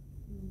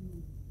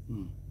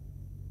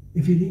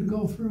 If he didn't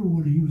go through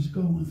what he was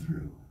going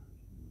through.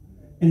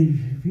 And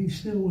if he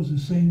still was the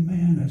same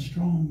man, that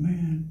strong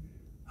man,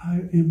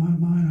 in my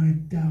mind, I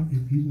doubt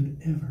if he would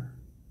ever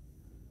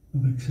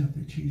have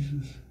accepted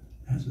Jesus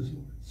as his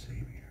Lord and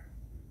Savior.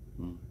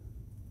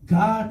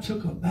 God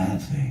took a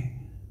bad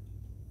thing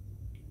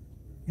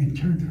and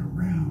turned it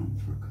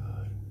around for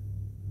good.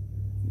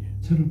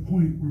 To the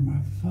point where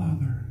my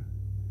father,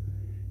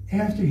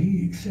 after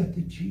he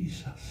accepted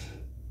Jesus,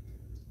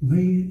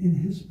 laid in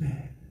his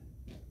bed,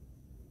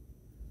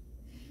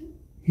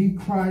 he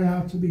cried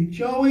out to me,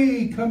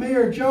 Joey, come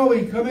here,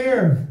 Joey, come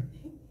here.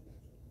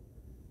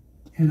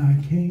 And I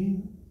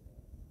came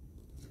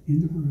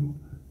in the room,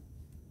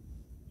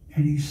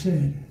 and he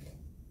said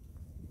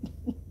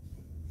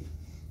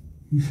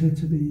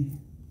to me,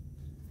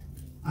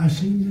 I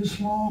seen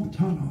this long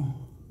tunnel,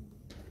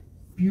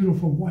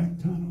 beautiful white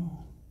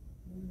tunnel,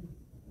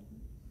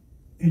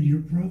 and your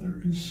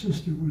brother and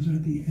sister was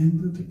at the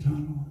end of the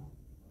tunnel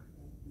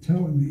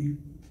telling me,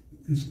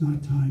 it's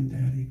not time,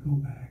 Daddy, go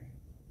back.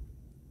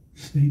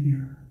 Stay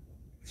there.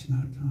 It's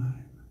not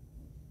time.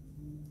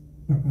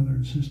 My brother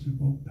and sister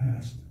both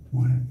passed,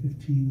 one at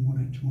 15, one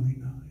at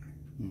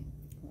 29.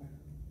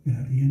 And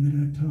at the end of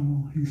that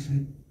tunnel, he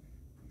said,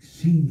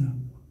 seen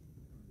them.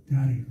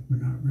 Daddy, we're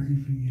not ready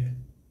for you yet.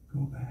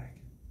 Go back.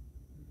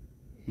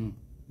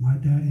 My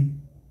daddy,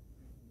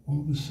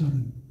 all of a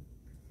sudden,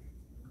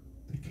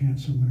 the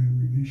cancer went in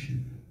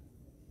remission.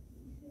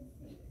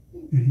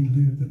 And he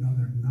lived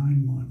another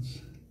 9 months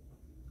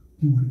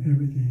doing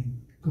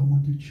everything,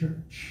 going to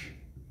church.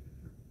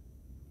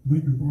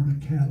 Went and brought a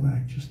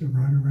Cadillac just to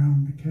ride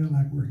around the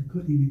Cadillac where he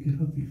couldn't even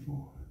get up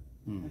before.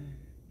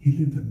 He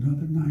lived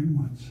another 9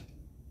 months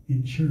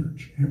in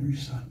church every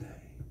Sunday.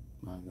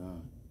 My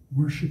God.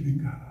 Worshiping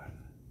God.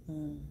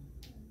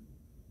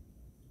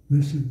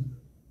 Listen,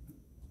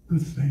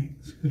 good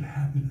things could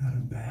happen out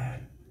of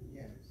bad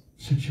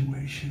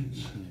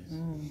situations.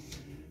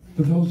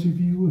 For those of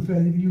you, if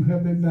any of you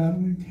have been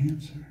battling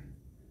cancer,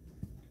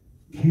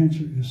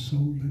 cancer is so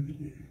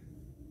limited.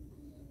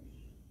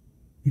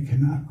 It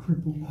cannot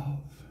cripple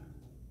love.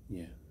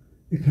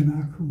 It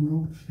cannot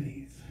corrode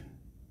faith.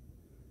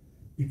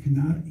 It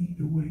cannot eat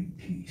away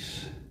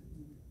peace.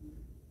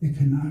 It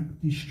cannot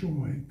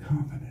destroy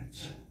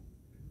confidence.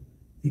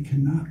 It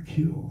cannot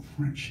kill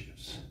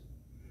friendships.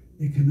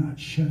 It cannot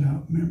shut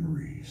out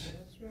memories.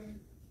 That's right.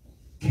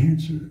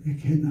 Cancer,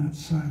 it cannot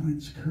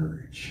silence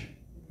courage.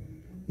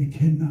 It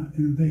cannot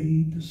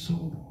invade the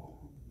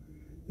soul.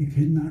 It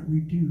cannot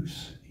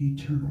reduce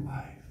eternal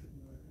life.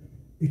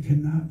 It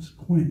cannot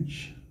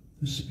quench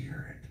the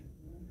spirit.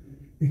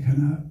 It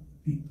cannot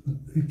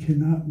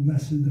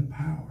lessen the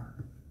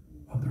power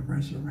of the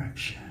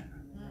resurrection.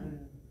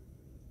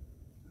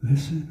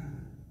 Listen,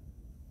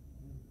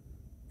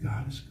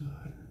 God is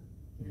good.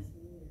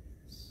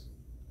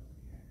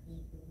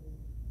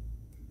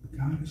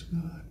 God is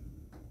good.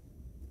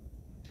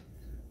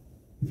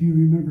 If you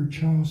remember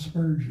Charles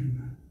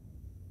Spurgeon,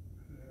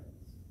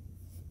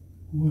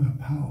 what a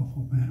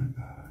powerful man of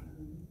God.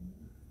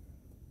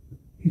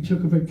 He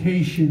took a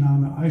vacation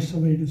on an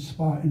isolated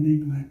spot in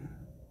England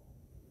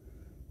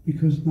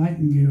because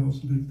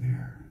nightingales lived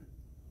there.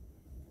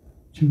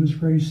 To his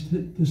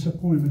great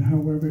disappointment,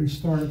 however, it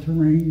started to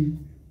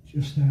rain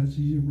just as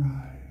he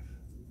arrived.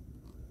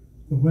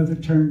 The weather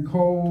turned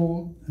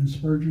cold, and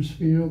Spurgeon's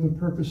felt the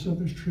purpose of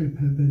his trip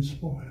had been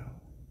spoiled.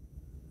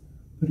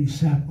 But he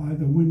sat by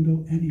the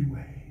window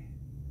anyway,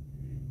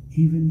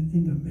 even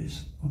in the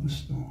midst of a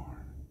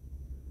storm.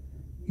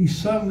 He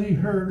suddenly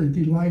heard a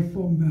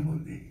delightful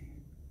melody,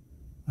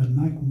 a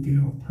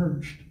nightingale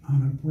perched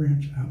on a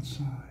branch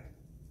outside.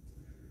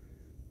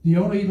 The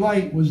only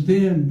light was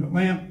dim, the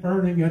lamp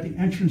burning at the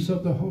entrance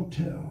of the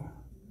hotel.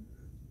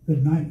 The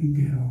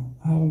nightingale,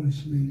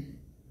 owlishly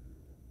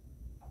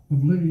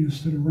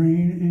oblivious to the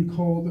rain and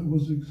cold that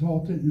was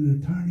exalted in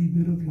a tiny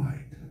bit of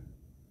light.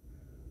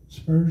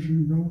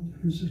 Spurgeon wrote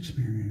his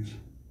experience.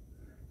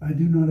 I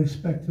do not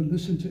expect to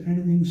listen to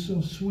anything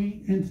so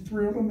sweet and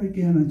thrilling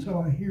again until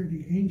I hear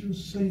the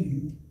angels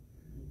sing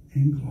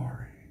in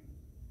glory.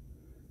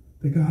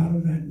 The God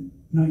of that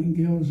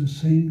nightingale is the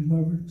same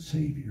beloved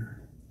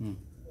Savior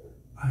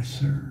I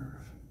serve.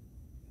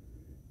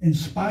 In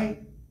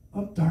spite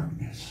of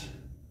darkness,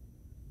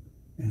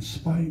 in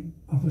spite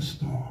of a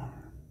storm,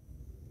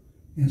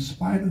 in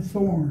spite of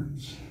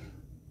thorns,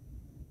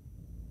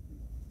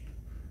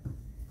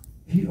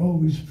 he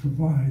always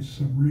provides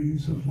some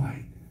rays of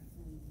light,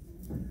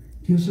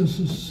 gives us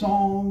a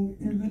song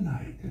in the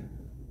night.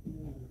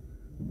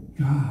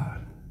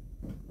 God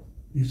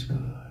is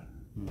good.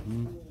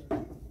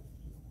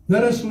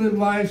 Let us live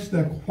lives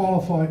that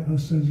qualify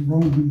us, as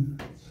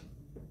Romans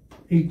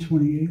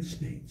 8:28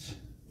 states.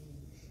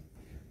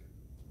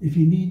 If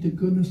you need the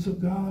goodness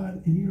of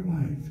God in your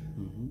life,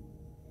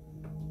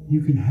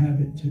 you can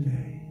have it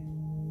today.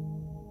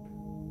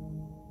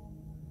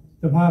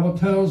 The Bible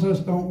tells us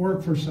don't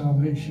work for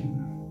salvation,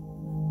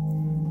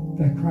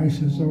 that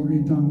Christ has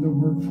already done the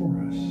work for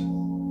us.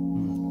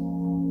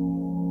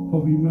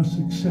 But we must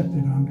accept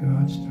it on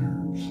God's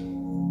terms.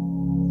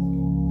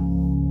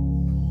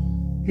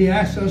 He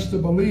asks us to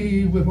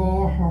believe with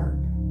all our heart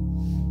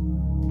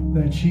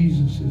that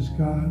Jesus is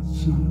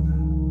God's Son.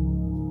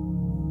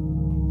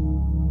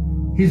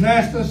 He's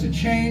asked us to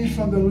change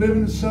from the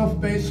living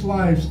self-based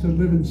lives to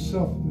living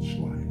selfless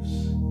lives.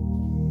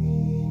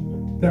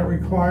 That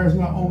requires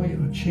not only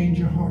a change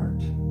of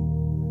heart,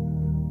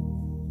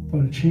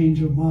 but a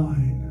change of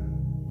mind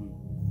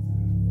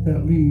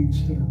that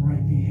leads to the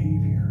right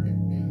behavior.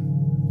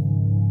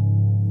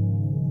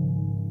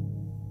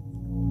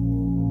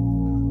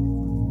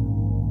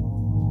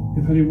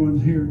 If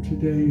anyone's here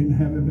today and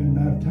haven't been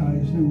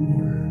baptized in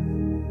water,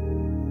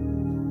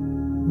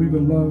 we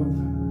would love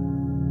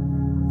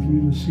for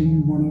you to see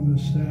one of the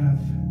staff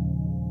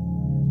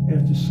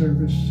after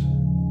service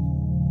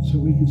so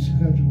we can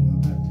schedule a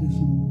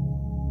baptism.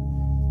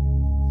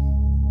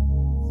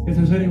 If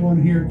there's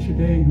anyone here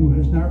today who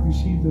has not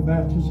received the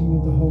baptism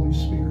of the Holy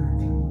Spirit,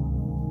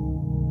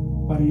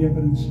 by the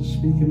evidence of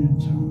speaking in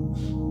tongues.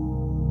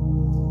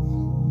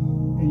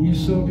 And you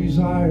so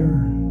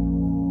desire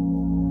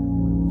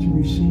to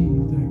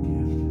receive that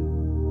gift,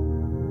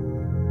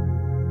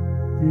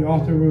 the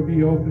altar will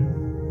be open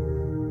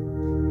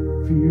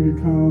for you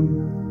to come.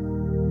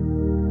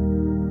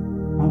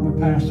 I'm a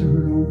pastor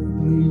who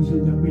believes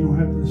that we don't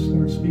have to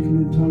start speaking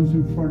in tongues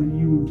in front of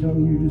you and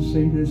telling you to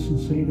say this and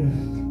say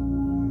that.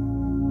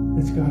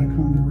 It's got to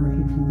come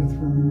directly from the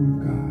throne room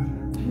of God.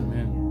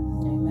 Amen.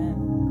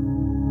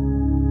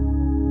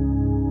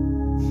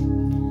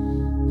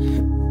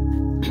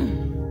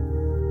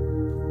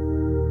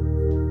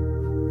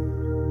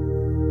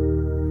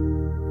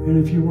 And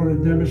if you want to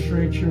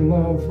demonstrate your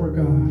love for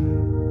God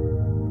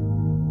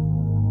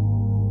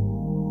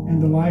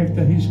and the life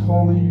that He's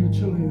calling you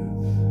to live,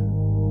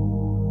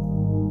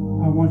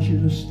 I want you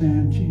to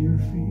stand to your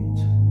feet.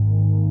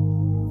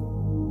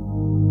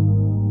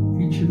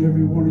 Each and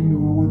every one of you,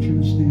 I want you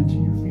to stand to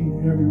your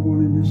feet. Everyone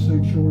in this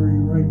sanctuary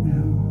right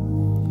now.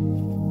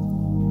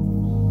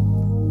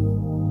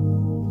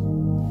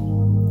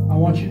 I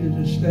want you to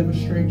just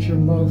demonstrate your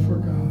love for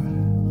God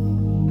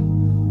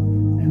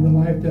and the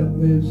life that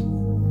lives.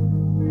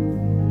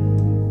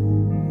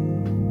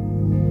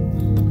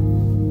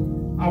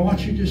 I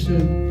want you just you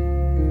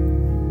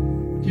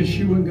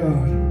and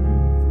God.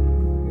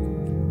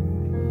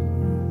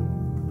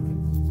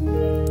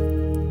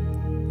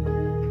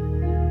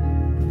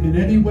 In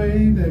any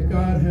way that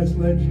God has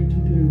led you to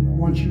do, I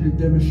want you to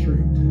demonstrate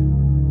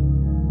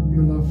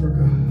your love for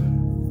God.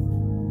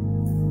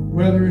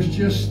 Whether it's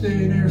just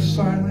staying there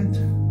silent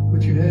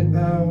with your head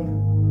bowed,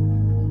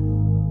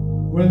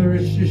 whether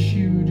it's just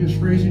you just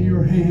raising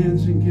your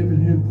hands and giving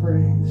Him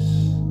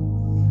praise.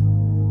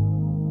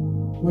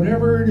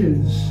 Whatever it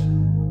is,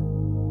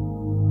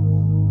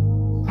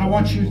 I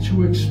want you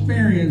to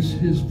experience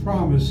His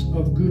promise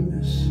of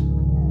goodness,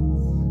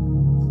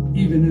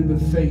 even in the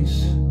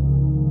face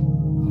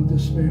of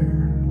despair.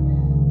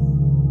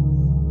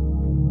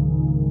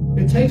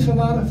 It takes a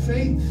lot of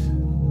faith.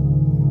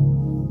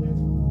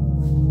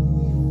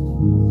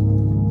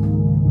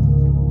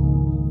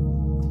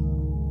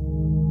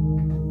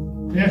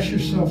 Ask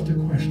yourself the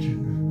question,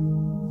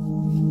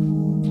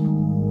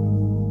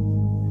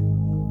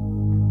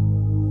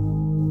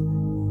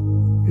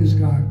 is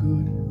God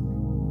good?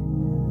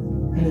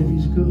 And if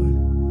He's good,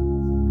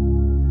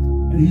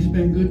 and He's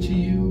been good to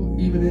you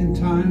even in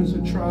times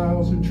of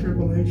trials and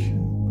tribulation,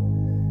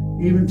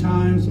 even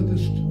times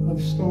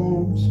of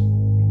storms,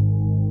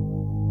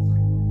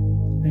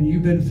 and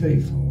you've been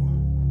faithful.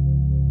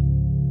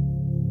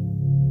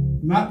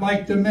 Not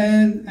like the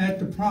men at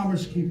the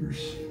Promise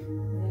Keepers.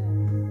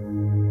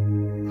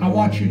 I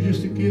want you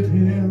just to give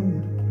Him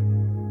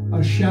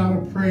a shout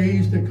of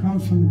praise that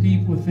comes from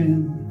deep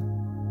within.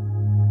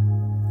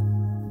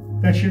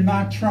 That you're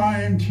not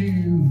trying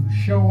to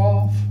show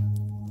off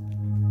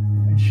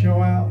and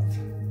show out,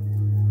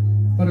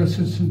 but it's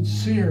a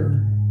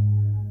sincere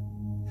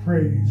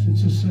praise.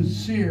 It's a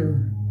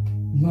sincere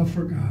love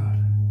for God.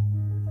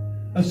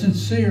 A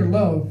sincere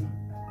love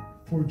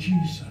for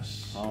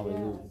Jesus.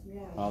 Hallelujah.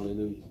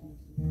 Hallelujah.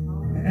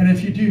 And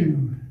if you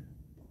do,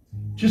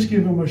 just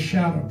give Him a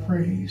shout of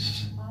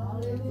praise.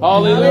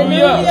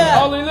 Hallelujah.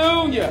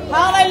 Hallelujah.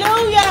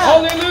 Hallelujah.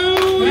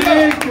 Hallelujah.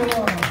 Thank you,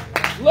 Lord.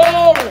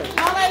 Glory.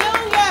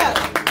 Hallelujah.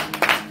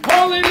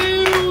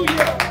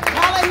 Hallelujah.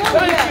 Hallelujah.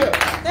 Thank you.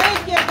 Thank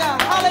you, God.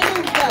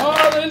 Hallelujah.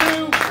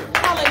 Hallelujah.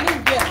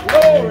 Hallelujah.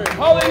 Glory.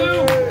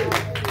 Hallelujah.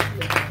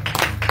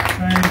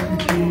 Thank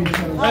you,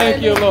 Jesus. Thank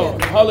you, Lord.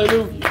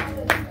 Hallelujah.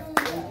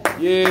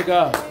 Yeah,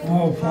 God.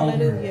 Oh, Father.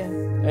 Hallelujah.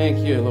 Thank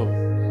you, Lord.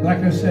 Like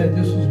I said,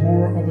 this was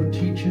more of a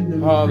teaching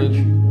than a Hallelujah.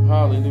 preaching.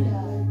 Hallelujah.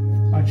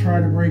 I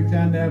tried to break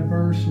down that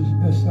verse as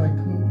best I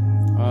could.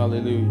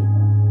 Hallelujah.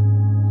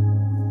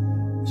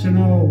 To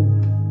know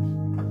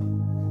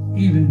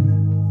even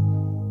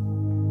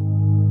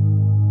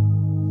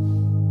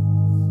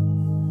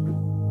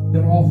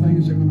that all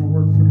things are going to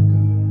work for the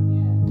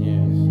good.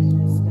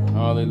 Yes.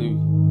 Hallelujah.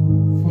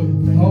 For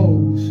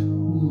those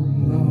who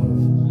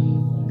love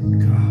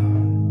God.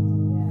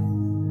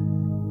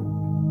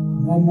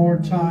 One more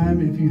time,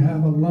 if you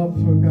have a love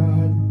for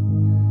God,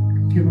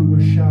 give Him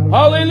a shout of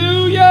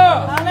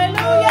Hallelujah.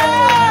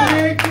 Hallelujah.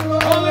 Thank you,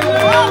 Lord.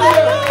 Hallelujah.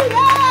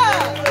 Hallelujah.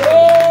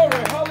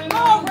 Glory.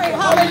 Glory.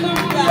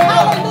 Hallelujah.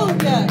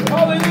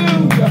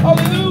 Hallelujah.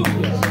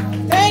 Hallelujah.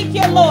 Thank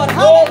you, Lord.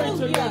 Glory to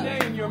your Hallelujah.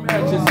 name, your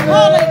majesty.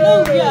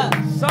 Hallelujah.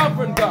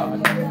 Sovereign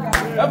God.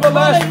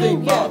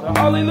 Everlasting Father.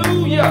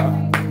 Hallelujah.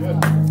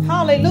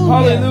 Hallelujah.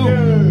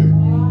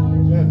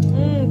 Hallelujah.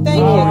 Thank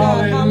you,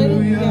 God.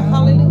 Hallelujah.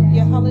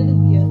 Hallelujah.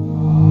 Hallelujah.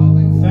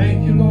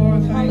 Thank you,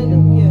 Lord. Thank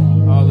Hallelujah.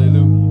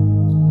 Hallelujah. you.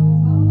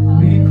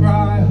 We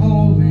cry,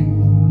 holy,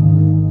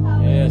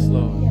 Yes,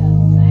 Lord.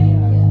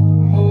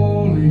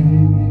 holy,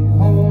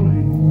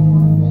 holy.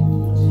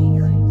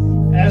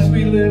 As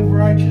we live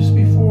righteous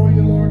before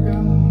you, Lord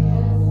God,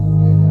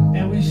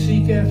 and we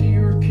seek after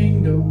your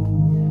kingdom.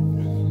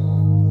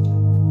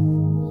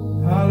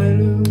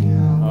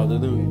 Hallelujah.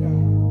 Hallelujah.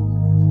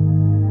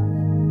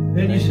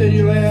 Then you said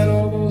you lay out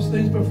all those those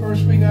things, but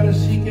first we got to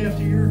seek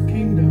after your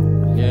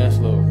kingdom. Yes,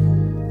 Lord.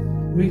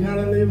 We got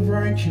to live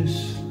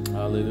righteous.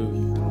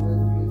 Hallelujah.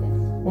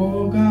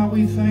 Oh God,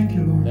 we thank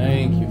you, Lord.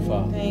 Thank you,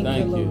 Father. Thank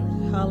you,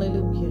 Lord.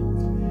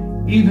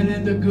 Hallelujah. Even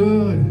in the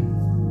good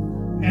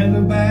and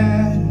the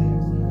bad,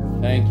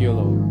 Thank you,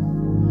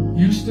 Lord.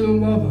 you still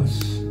love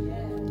us.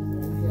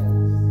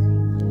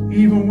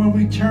 Even when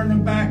we turn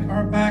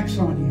our backs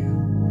on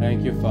you,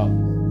 Thank you, Father.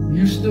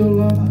 you still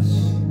love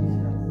us.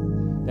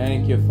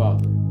 Thank you,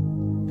 Father.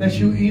 That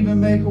you even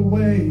make a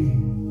way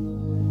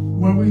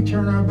when we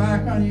turn our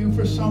back on you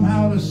for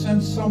somehow to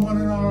send someone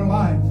in our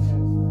life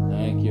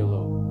Thank you,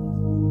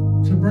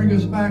 Lord. to bring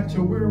us back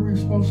to where we're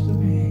supposed to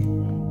be.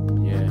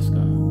 Yes,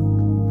 God.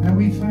 And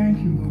we thank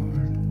you, Lord.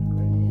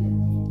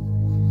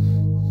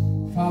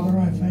 Father,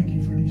 I thank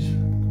you for these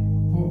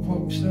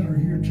folks that are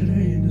here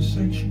today in the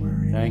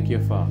sanctuary. Thank you,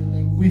 Father.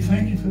 We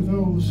thank you for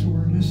those who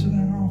are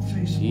listening on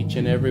Facebook, Each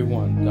and every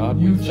one. God,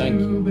 we thank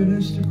you. YouTube, and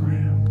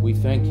Instagram. We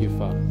thank you,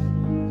 Father.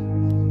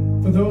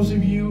 For those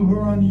of you who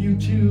are on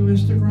YouTube,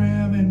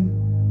 Instagram, and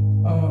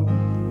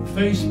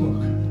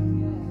Facebook,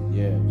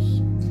 Yes.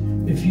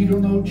 if you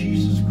don't know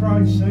Jesus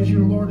Christ as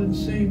your Lord and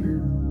Savior,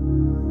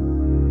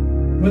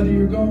 whether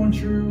you're going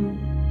through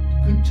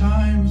good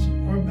times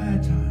or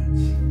bad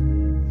times,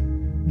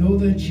 know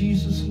that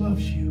Jesus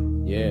loves you.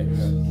 Yes.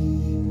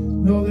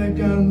 Know that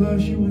God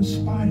loves you in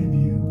spite of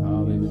you.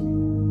 Hallelujah.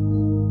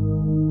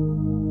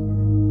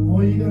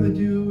 All you got to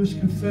do is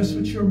confess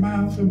with your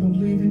mouth and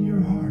believe in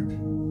your heart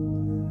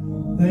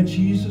that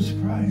Jesus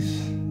Christ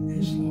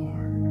is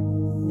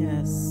Lord.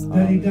 Yes.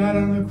 That he died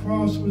on the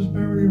cross, was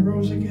buried, and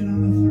rose again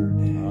on the third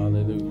day.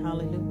 Hallelujah.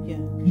 Hallelujah.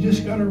 You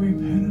just got to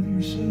repent of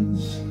your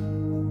sins.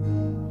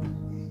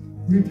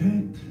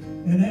 Repent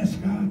and ask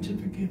God to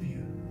forgive you.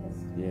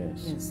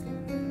 Yes. Yes.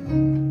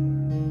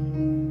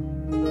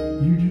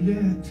 You do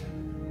that,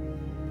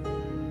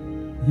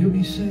 you'll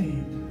be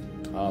saved.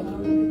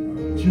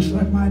 Hallelujah. Just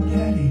like my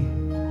daddy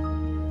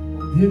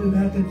did it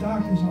at the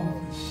doctor's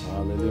office.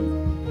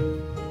 Hallelujah.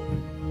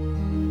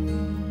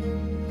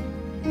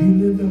 He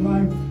lived a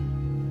life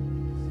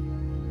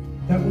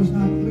that was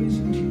not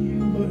pleasing to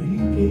you, but he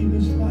gave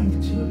his life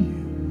to you.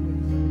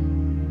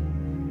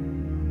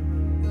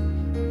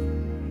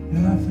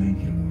 And I thank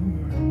you,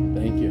 Lord.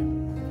 Thank you.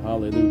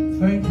 Hallelujah.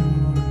 Thank you,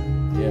 Lord.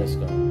 Yes,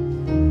 God.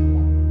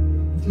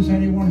 If there's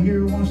anyone here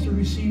who wants to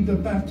receive the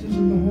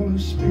baptism of the Holy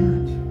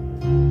Spirit,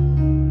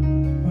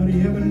 by the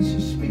evidence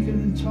of speaking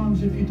in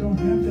tongues, if you don't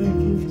have that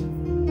gift,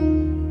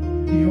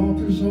 the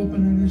altar's open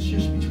and it's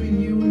just between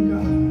you and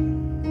God.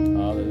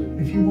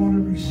 Hallelujah. If you want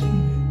to receive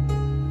it.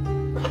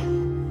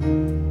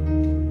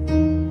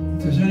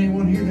 If there's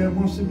anyone here that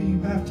wants to be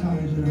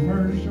baptized and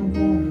immersed in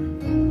water,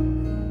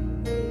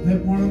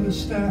 let one of the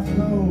staff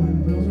know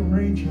and we'll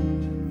arrange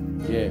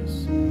it.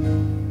 Yes.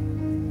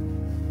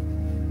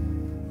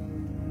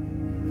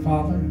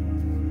 Father,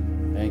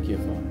 Thank you,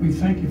 Father. we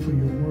thank you for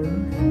your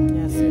word.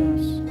 Yes.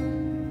 Yes.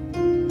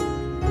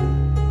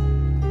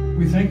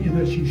 We thank you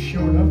that you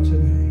showed up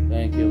today.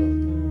 Thank you,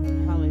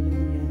 Lord.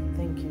 Hallelujah.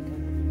 Thank you,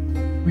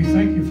 God. We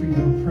thank you for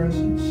your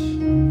presence.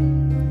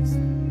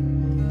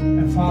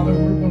 And Father,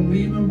 we're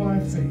believing by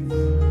faith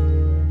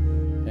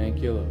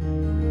Thank you, Lord.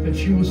 that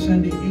you will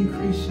send the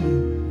increase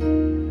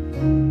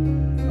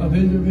of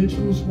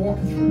individuals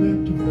walking through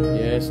that door.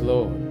 Yes,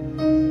 Lord.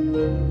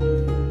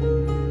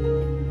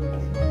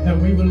 That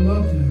we will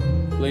love them.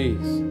 Please.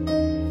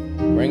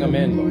 Bring them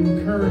That in, we will Lord.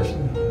 encourage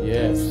them.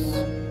 Yes.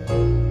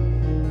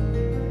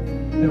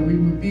 That we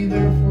will be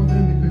there for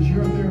them because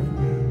you're there for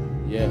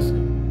them. Yes,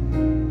 God.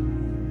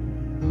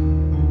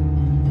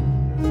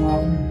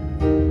 Father,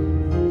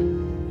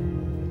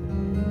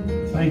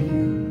 thank you.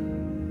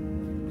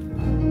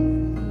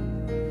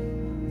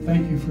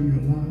 Thank you for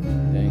your love.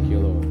 Thank you,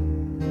 Lord.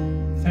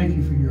 Thank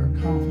you for your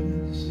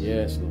confidence.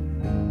 Yes, Lord.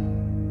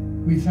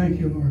 We thank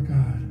you, Lord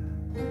God,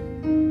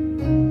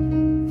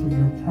 for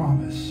your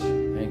promise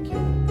Thank you,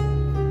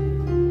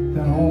 Lord.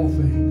 that all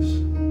things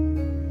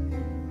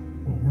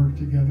will work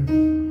together for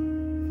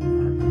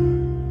our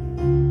good.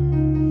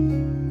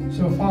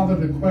 So, Father,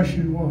 the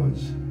question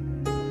was,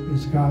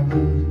 is God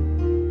good?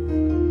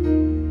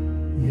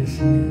 Yes,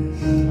 he is.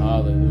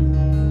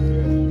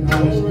 Hallelujah.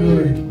 God is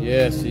good.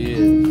 Yes, He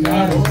is.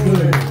 God is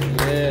good.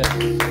 Yes.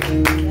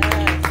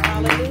 Yes.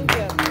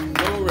 Hallelujah.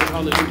 Glory.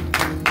 Hallelujah.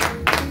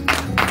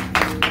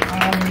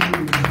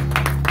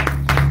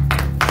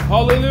 Hallelujah.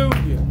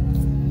 Hallelujah.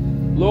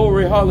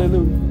 Glory.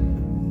 Hallelujah.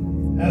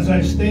 As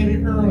I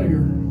stated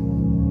earlier,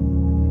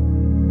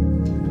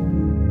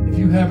 if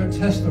you have a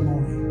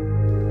testimony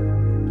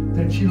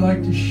that you'd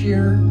like to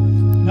share,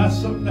 not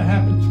something that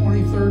happened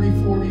 20, 30,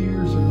 40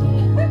 years ago,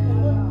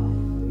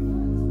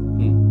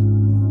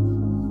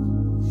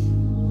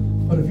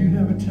 but if you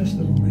have a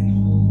testimony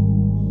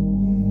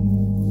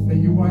that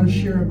you want to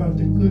share about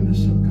the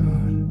goodness of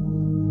God,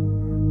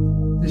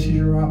 this is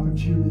your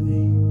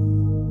opportunity.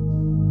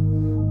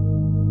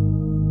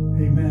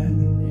 Amen.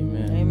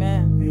 Amen.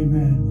 Amen.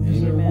 Amen.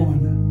 Is there Amen.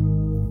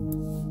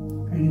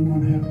 one?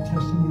 Anyone have a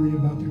testimony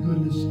about the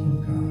goodness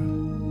of God?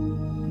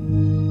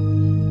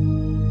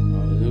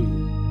 Hallelujah.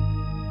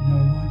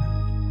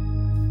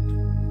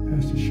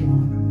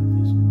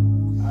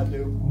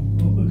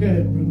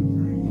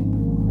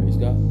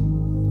 God.